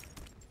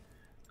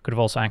 Could have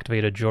also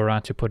activated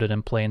Jorah to put it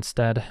in play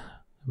instead.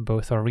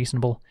 Both are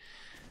reasonable.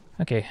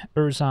 Okay,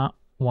 Urza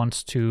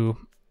wants to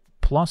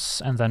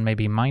plus and then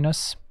maybe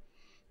minus.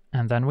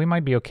 And then we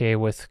might be okay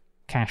with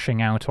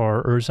cashing out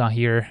our Urza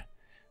here.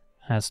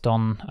 Has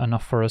done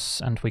enough for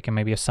us, and we can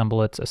maybe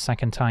assemble it a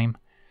second time.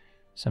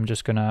 So I'm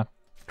just gonna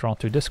draw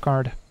to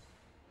discard.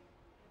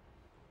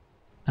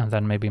 And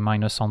then maybe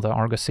minus on the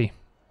Argosy.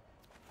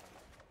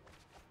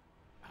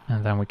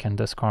 And then we can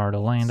discard a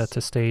land at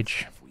this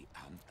stage.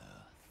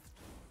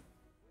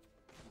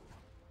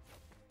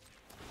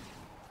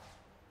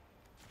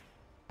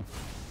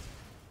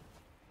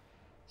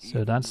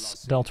 So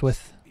that's dealt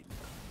with.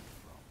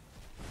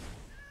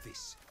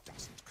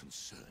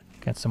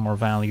 Get some more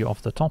value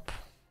off the top.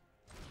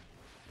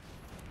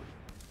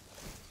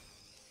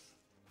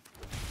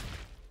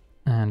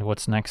 And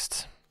what's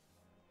next?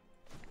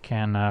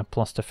 Can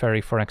plus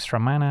Teferi for extra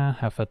mana,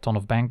 have a ton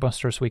of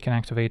Bankbusters we can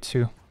activate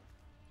too.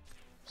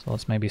 So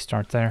let's maybe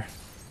start there.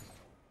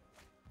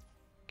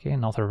 Okay,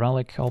 another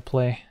Relic I'll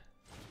play.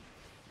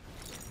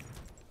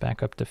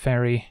 Back up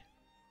Teferi.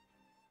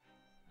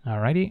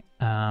 Alrighty,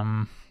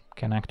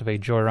 can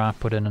activate Jorah,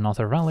 put in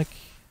another Relic.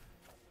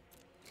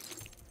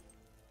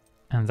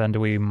 And then do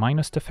we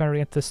minus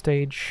Teferi at this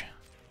stage?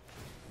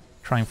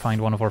 Try and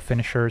find one of our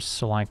finishers,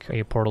 so like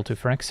a Portal to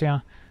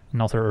Phyrexia.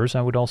 Another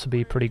Urza would also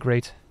be pretty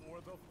great.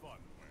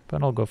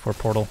 But I'll go for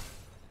Portal.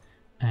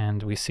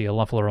 And we see a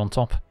Leveler on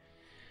top.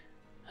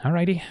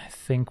 Alrighty, I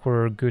think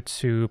we're good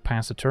to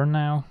pass a turn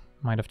now.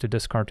 Might have to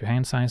discard to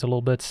hand size a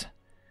little bit.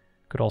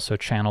 Could also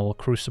channel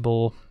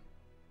Crucible.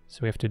 So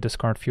we have to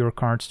discard fewer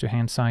cards to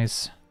hand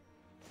size.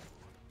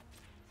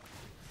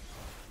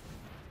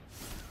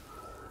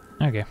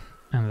 Okay,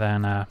 and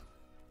then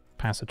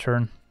pass a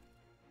turn.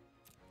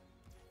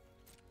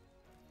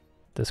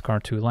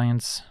 Discard 2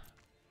 lands.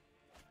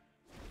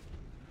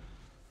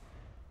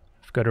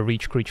 I've got a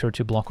reach creature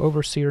to block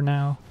Overseer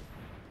now.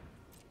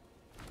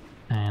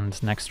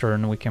 And next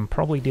turn we can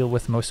probably deal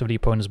with most of the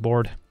opponent's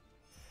board.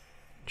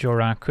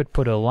 Jorah could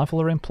put a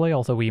Leveler in play,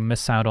 although we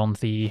miss out on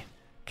the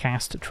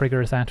cast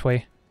trigger that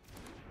way.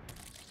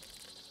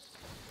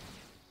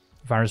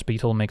 Virus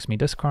Beetle makes me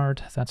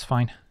discard, that's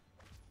fine.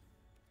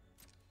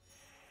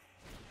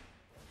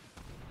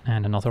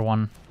 And another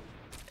one.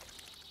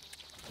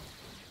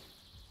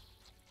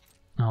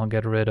 I'll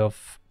get rid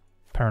of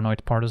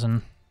Paranoid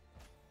Partisan.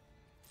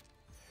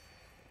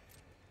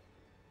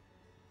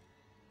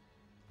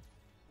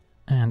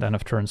 And end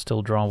of turn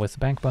still draw with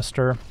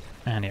Bankbuster.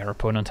 And our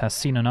opponent has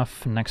seen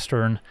enough. Next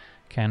turn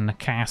can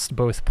cast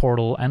both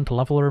Portal and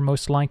Leveler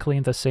most likely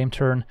in the same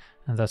turn.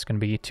 And that's going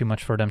to be too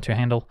much for them to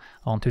handle.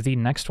 On to the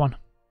next one.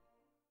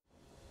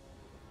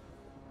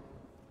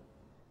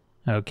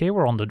 Okay,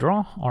 we're on the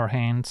draw. Our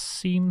hand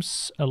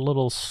seems a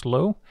little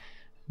slow.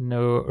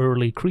 No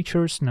early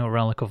creatures, no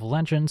Relic of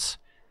Legends.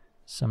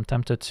 So I'm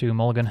tempted to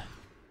mulligan.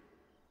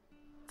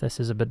 This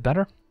is a bit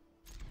better.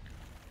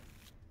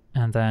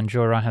 And then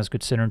Jorah has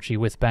good synergy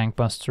with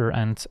Bankbuster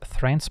and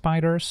Thran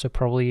Spider, so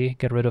probably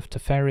get rid of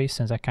Teferi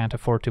since I can't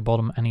afford to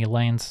bottom any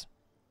lands.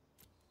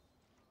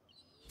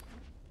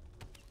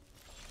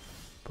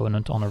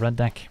 Opponent on a red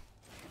deck.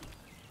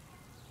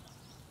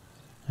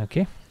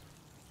 Okay.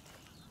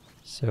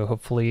 So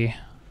hopefully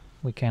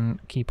we can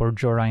keep our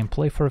Jorah in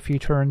play for a few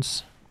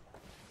turns.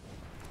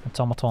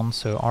 Automaton,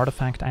 so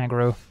Artifact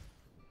aggro.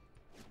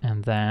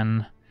 And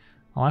then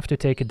I'll have to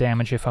take a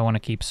damage if I want to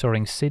keep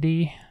Soaring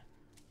City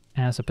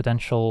as a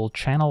potential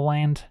channel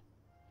land.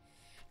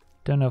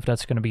 Don't know if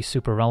that's going to be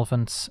super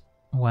relevant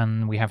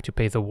when we have to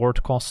pay the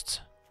ward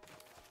costs.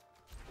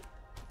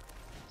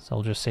 So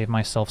I'll just save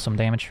myself some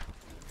damage.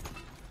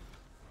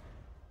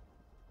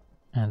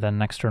 And then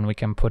next turn we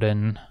can put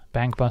in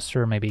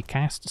Bankbuster, maybe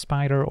cast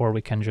Spider, or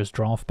we can just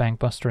draw off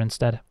Bankbuster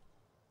instead.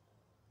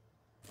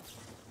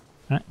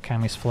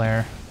 Kami's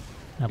Flare.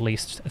 At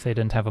least they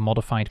didn't have a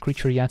modified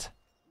creature yet.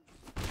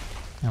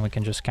 And we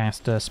can just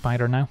cast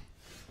Spider now.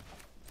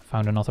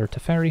 Found another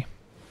Teferi.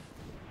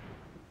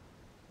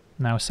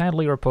 Now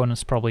sadly our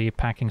opponent's probably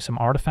packing some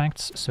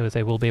artifacts, so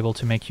they will be able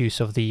to make use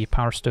of the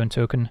Power Stone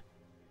token.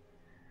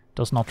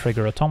 Does not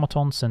trigger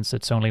Automaton, since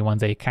it's only when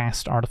they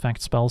cast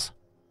artifact spells.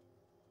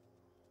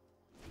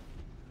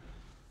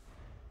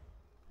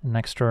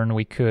 Next turn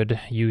we could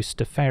use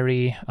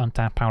Teferi,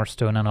 untap Power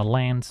Stone and a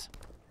land,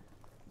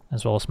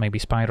 as well as maybe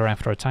Spider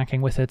after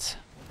attacking with it.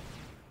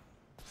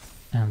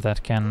 And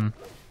that can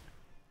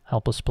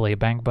help us play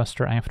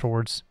Bankbuster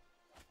afterwards.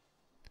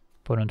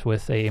 Opponent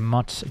with a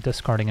Mutt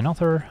discarding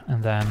another,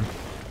 and then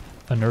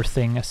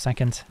unearthing a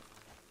second.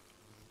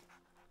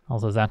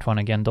 Although that one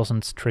again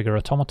doesn't trigger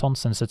Automaton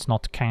since it's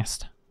not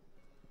cast.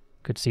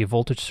 Could see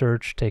Voltage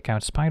Surge take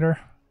out Spider,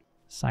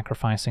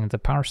 sacrificing the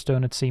Power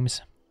Stone it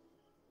seems.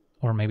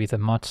 Or maybe the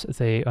Mutt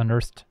they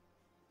unearthed.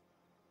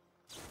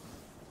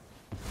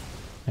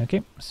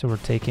 Okay, so we're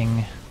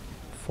taking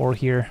 4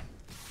 here.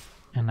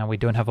 And now we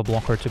don't have a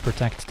blocker to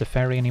protect the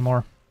Teferi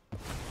anymore.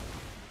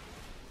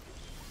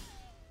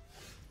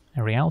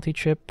 A Reality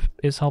Chip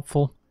is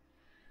helpful.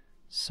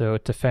 So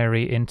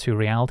Teferi into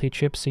Reality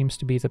Chip seems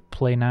to be the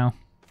play now.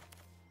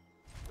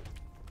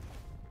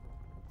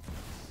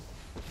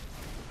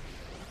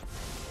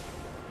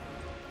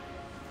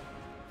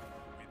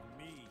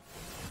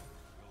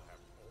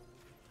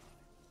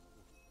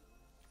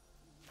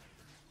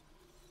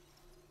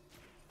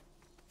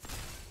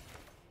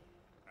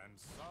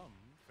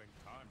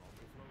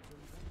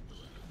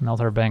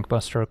 Another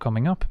Bankbuster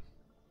coming up.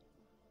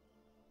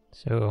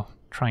 So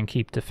try and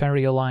keep the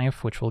Teferi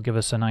alive, which will give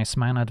us a nice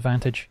mana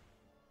advantage.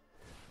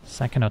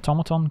 Second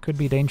Automaton could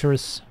be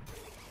dangerous.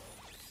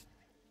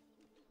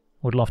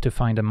 Would love to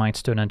find a Might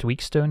Stone and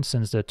Weak Stone,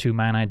 since the 2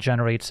 mana it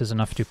generates is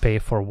enough to pay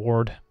for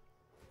Ward.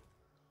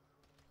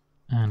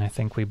 And I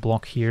think we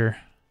block here.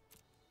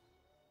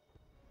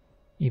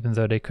 Even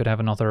though they could have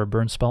another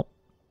burn spell.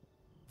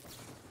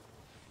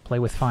 Play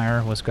with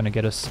Fire was going to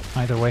get us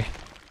either way.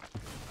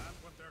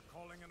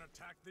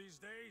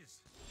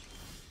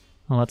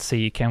 Let's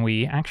see, can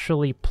we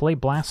actually play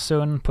Blast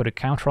Zone, put a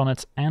counter on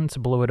it, and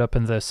blow it up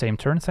in the same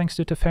turn thanks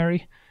to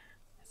Teferi?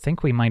 I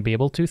think we might be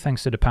able to,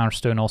 thanks to the Power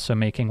Stone also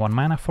making 1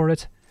 mana for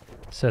it.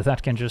 So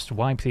that can just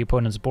wipe the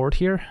opponent's board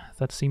here.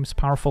 That seems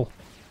powerful.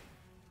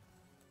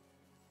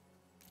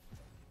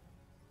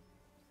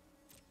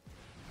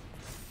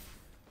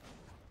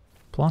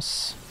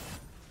 Plus.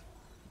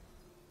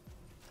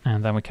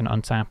 And then we can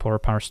untap our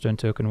Power Stone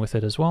token with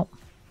it as well.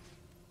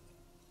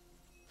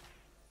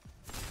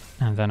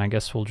 And then I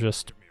guess we'll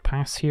just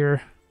pass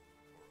here,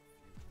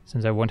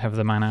 since I won't have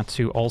the mana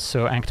to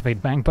also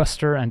activate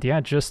Bankbuster. And yeah,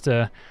 just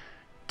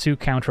 2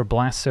 counter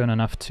Blast Zone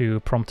enough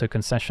to prompt a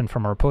concession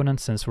from our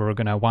opponent, since we're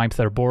gonna wipe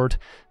their board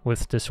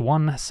with this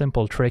one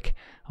simple trick.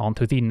 On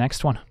to the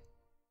next one.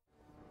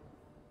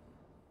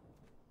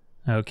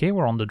 Okay,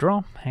 we're on the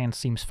draw. Hand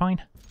seems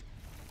fine.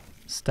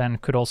 Stan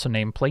could also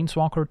name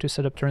Planeswalker to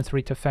set up turn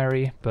 3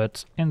 Teferi,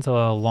 but in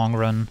the long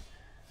run,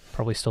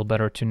 probably still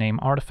better to name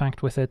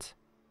Artifact with it.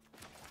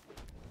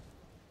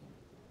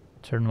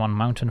 Turn 1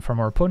 Mountain from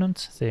our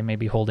opponent. They may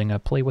be holding a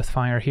Play with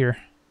Fire here.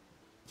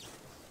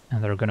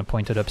 And they're going to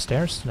point it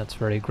upstairs. That's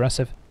very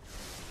aggressive.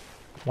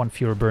 1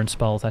 fewer burn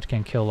spell that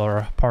can kill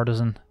our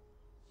Partisan.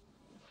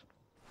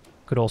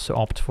 Could also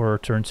opt for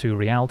turn 2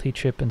 Reality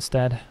Chip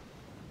instead.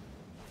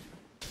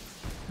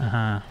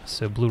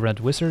 So blue-red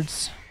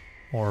Wizards.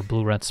 Or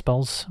blue-red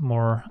spells,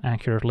 more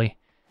accurately.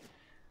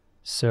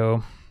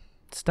 So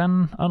it's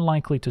then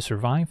unlikely to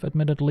survive,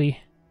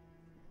 admittedly.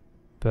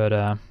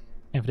 But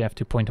if they have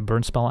to point a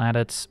burn spell at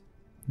it,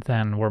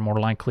 then we're more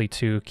likely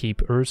to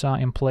keep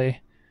Urza in play,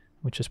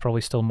 which is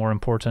probably still more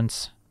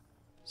important.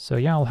 So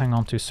yeah, I'll hang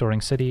on to Soaring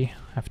City,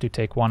 have to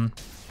take 1.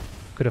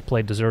 Could have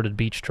played Deserted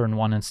Beach turn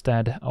 1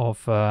 instead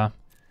of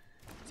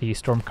the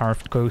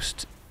Storm-Carved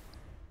Coast,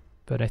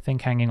 but I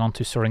think hanging on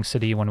to Soaring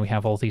City when we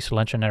have all these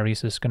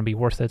legendaries is going to be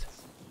worth it.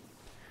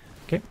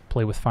 Okay,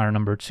 Play with Fire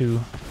number 2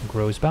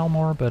 grows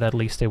Balmor, but at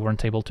least they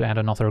weren't able to add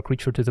another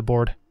creature to the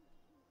board.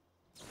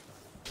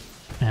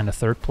 And a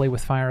 3rd Play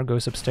with Fire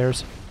goes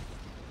upstairs.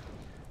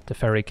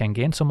 Teferi can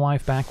gain some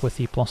life back with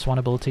the +1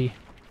 ability,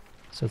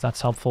 so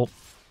that's helpful.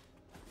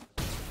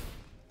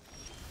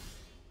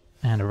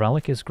 And a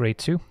Relic is great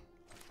too.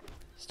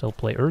 Still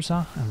play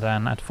Urza, and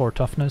then at 4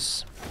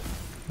 toughness,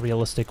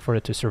 realistic for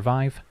it to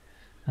survive.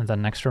 And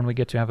then next turn we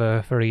get to have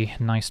a very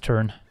nice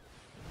turn.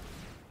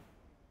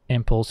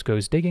 Impulse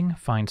goes digging,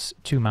 finds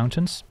 2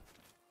 mountains.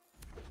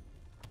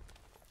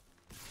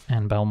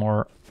 And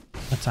Balmor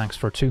attacks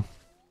for 2.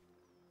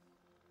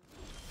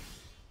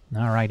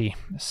 Alrighty,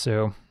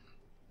 so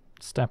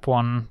step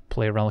 1,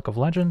 play Relic of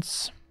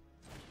Legends.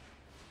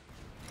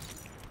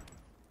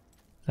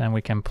 Then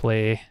we can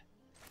play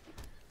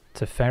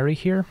Teferi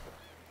here.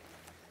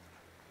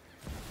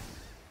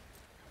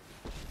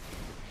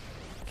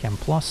 Chem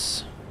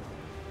Plus.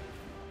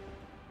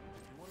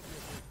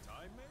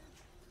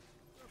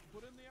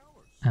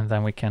 And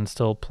then we can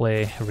still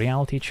play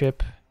Reality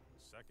Chip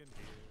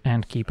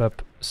and keep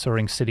up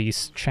Soaring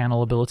City's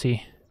channel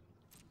ability.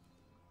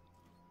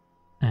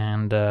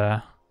 And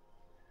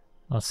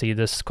Let's see,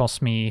 this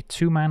costs me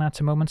 2 mana at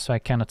the moment, so I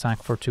can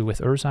attack for 2 with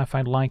Urza if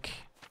I'd like.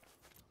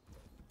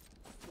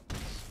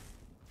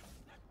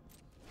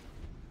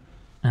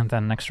 And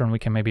then next turn we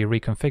can maybe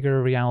reconfigure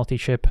a reality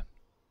chip.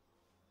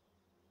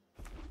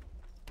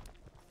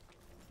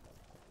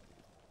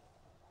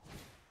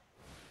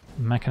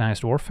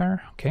 Mechanized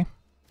Warfare, okay.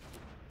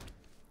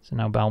 So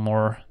now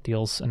Balmor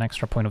deals an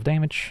extra point of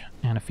damage,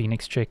 and a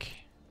Phoenix Chick.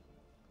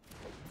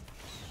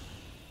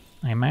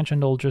 I imagine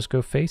they'll just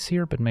go face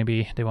here, but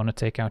maybe they want to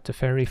take out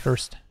Teferi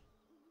first.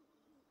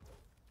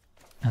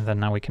 And then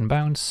now we can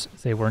bounce.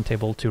 They weren't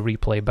able to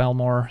replay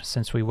Balmor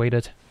since we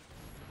waited.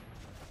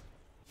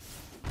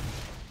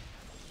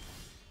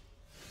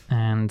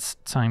 And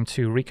time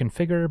to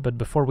reconfigure, but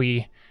before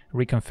we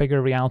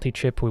reconfigure Reality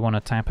Chip, we want to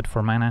tap it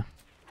for mana.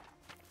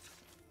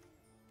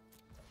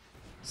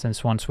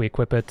 Since once we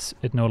equip it,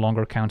 it no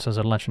longer counts as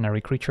a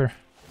legendary creature.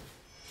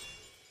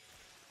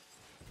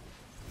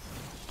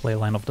 Play a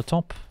land off the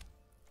top.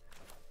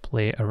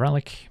 Play a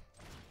Relic.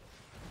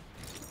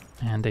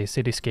 And a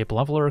Cityscape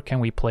Leveler. Can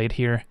we play it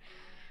here?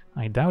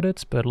 I doubt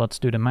it, but let's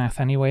do the math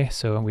anyway.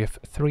 So we have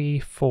 3,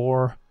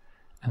 4,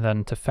 and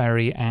then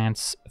Teferi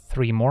adds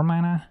 3 more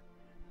mana.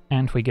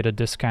 And we get a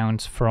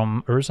discount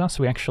from Urza,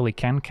 so we actually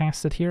can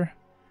cast it here.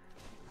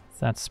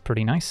 That's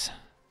pretty nice.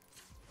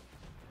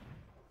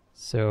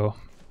 So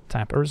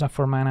tap Urza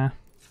for mana.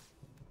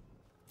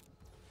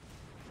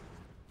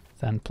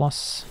 Then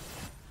plus.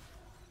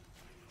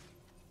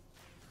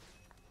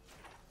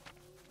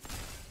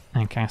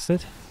 And cast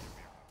it.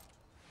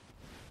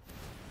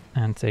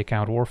 And take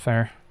out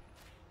Warfare.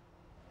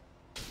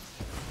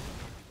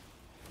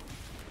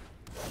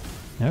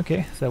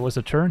 Okay, that was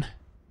a turn.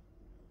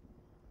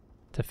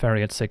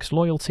 Teferi at 6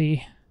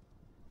 loyalty,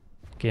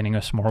 gaining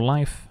us more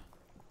life.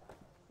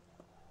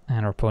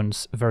 And our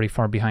opponent's very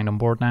far behind on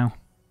board now.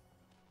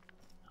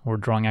 We're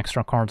drawing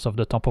extra cards off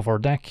the top of our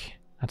deck.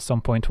 At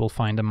some point we'll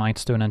find a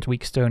Mightstone and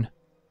Weakstone.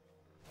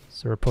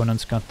 So our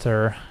opponents got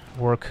their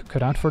work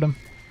cut out for them.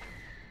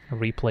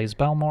 Replays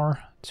Balmor,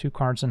 2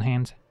 cards in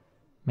hand.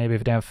 Maybe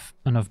if they have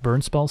enough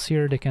burn spells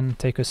here they can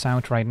take us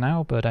out right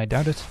now, but I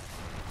doubt it.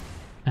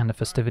 And the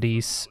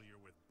Festivities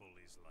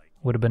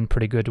would have been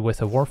pretty good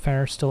with a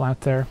Warfare still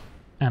out there.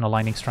 And a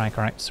Lightning Strike.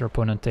 Alright, so our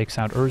opponent takes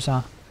out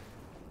Urza,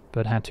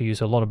 but had to use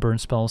a lot of burn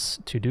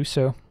spells to do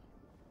so.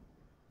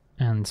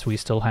 And we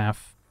still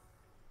have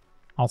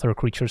other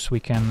creatures we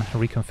can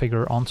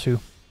reconfigure onto.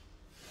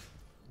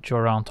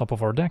 Jorah on top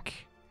of our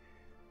deck.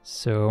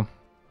 So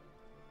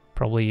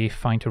probably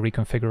fine to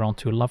reconfigure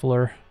onto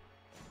Leveler.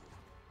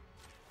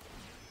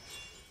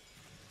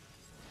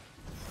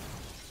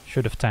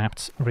 Should have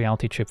tapped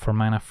Reality Chip for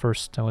mana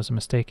first, that was a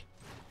mistake.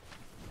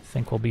 I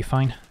think we'll be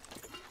fine.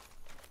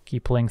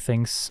 Keep playing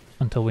things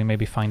until we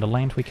maybe find a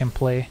land we can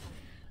play.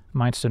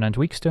 Mightstone and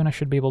Weakstone I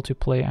should be able to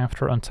play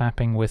after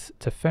untapping with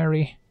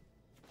Teferi.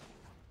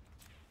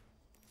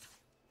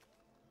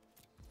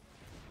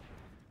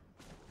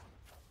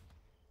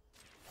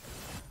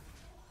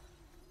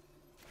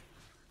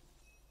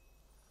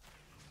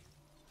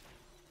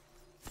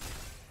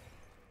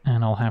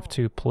 And I'll have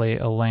to play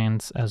a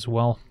land as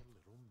well.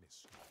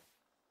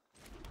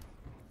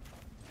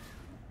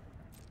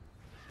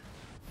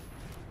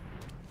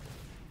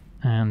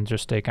 And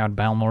just take out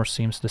Balmor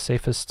seems the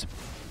safest.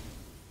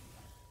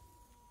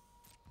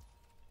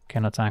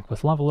 Can attack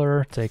with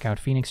Leveler, take out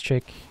Phoenix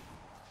Chick.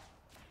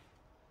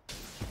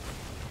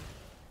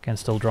 Can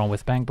still draw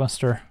with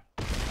Bankbuster.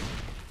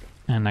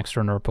 And next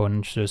turn our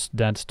opponent's just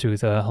dead to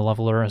the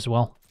Leveler as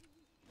well.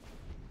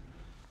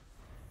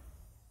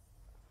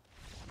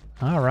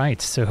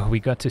 Alright, so we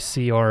got to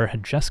see our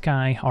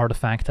Jeskai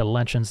Artifact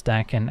Legends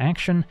deck in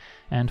action,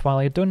 and while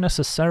I don't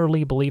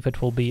necessarily believe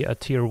it will be a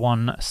tier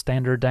 1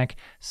 standard deck,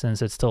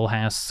 since it still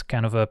has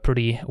kind of a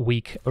pretty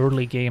weak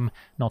early game,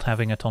 not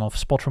having a ton of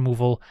spot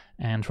removal,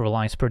 and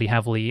relies pretty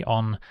heavily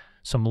on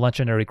some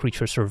legendary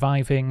creatures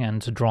surviving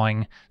and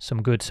drawing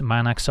some good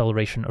mana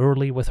acceleration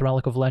early with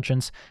Relic of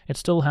Legends, it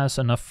still has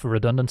enough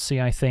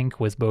redundancy, I think,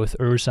 with both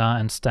Urza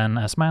and Sten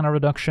as mana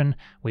reduction.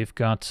 We've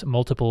got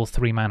multiple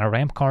 3-mana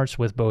ramp cards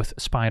with both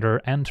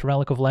Spider and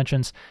Relic of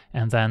Legends,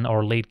 and then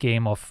our late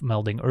game of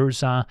melding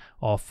Urza,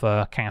 of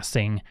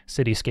casting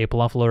Cityscape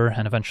Leveler,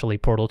 and eventually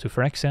Portal to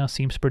Phyrexia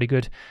seems pretty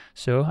good.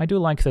 So I do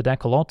like the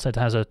deck a lot. It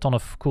has a ton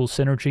of cool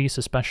synergies,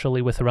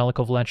 especially with Relic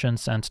of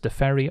Legends and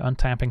Teferi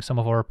untapping some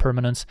of our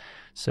permanents.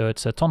 So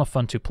it's a ton of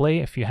fun to play.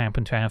 If you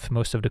happen to have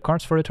most of the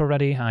cards for it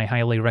already, I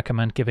highly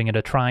recommend giving it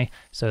a try.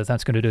 So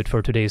that's going to do it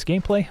for today's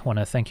gameplay. I want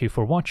to thank you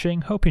for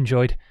watching, hope you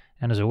enjoyed,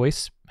 and as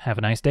always, have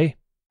a nice day.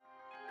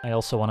 I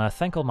also want to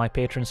thank all my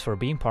patrons for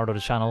being part of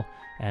the channel,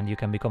 and you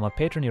can become a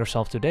patron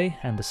yourself today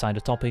and decide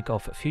the topic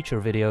of future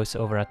videos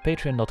over at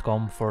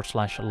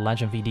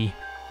patreon.com/LegenVD.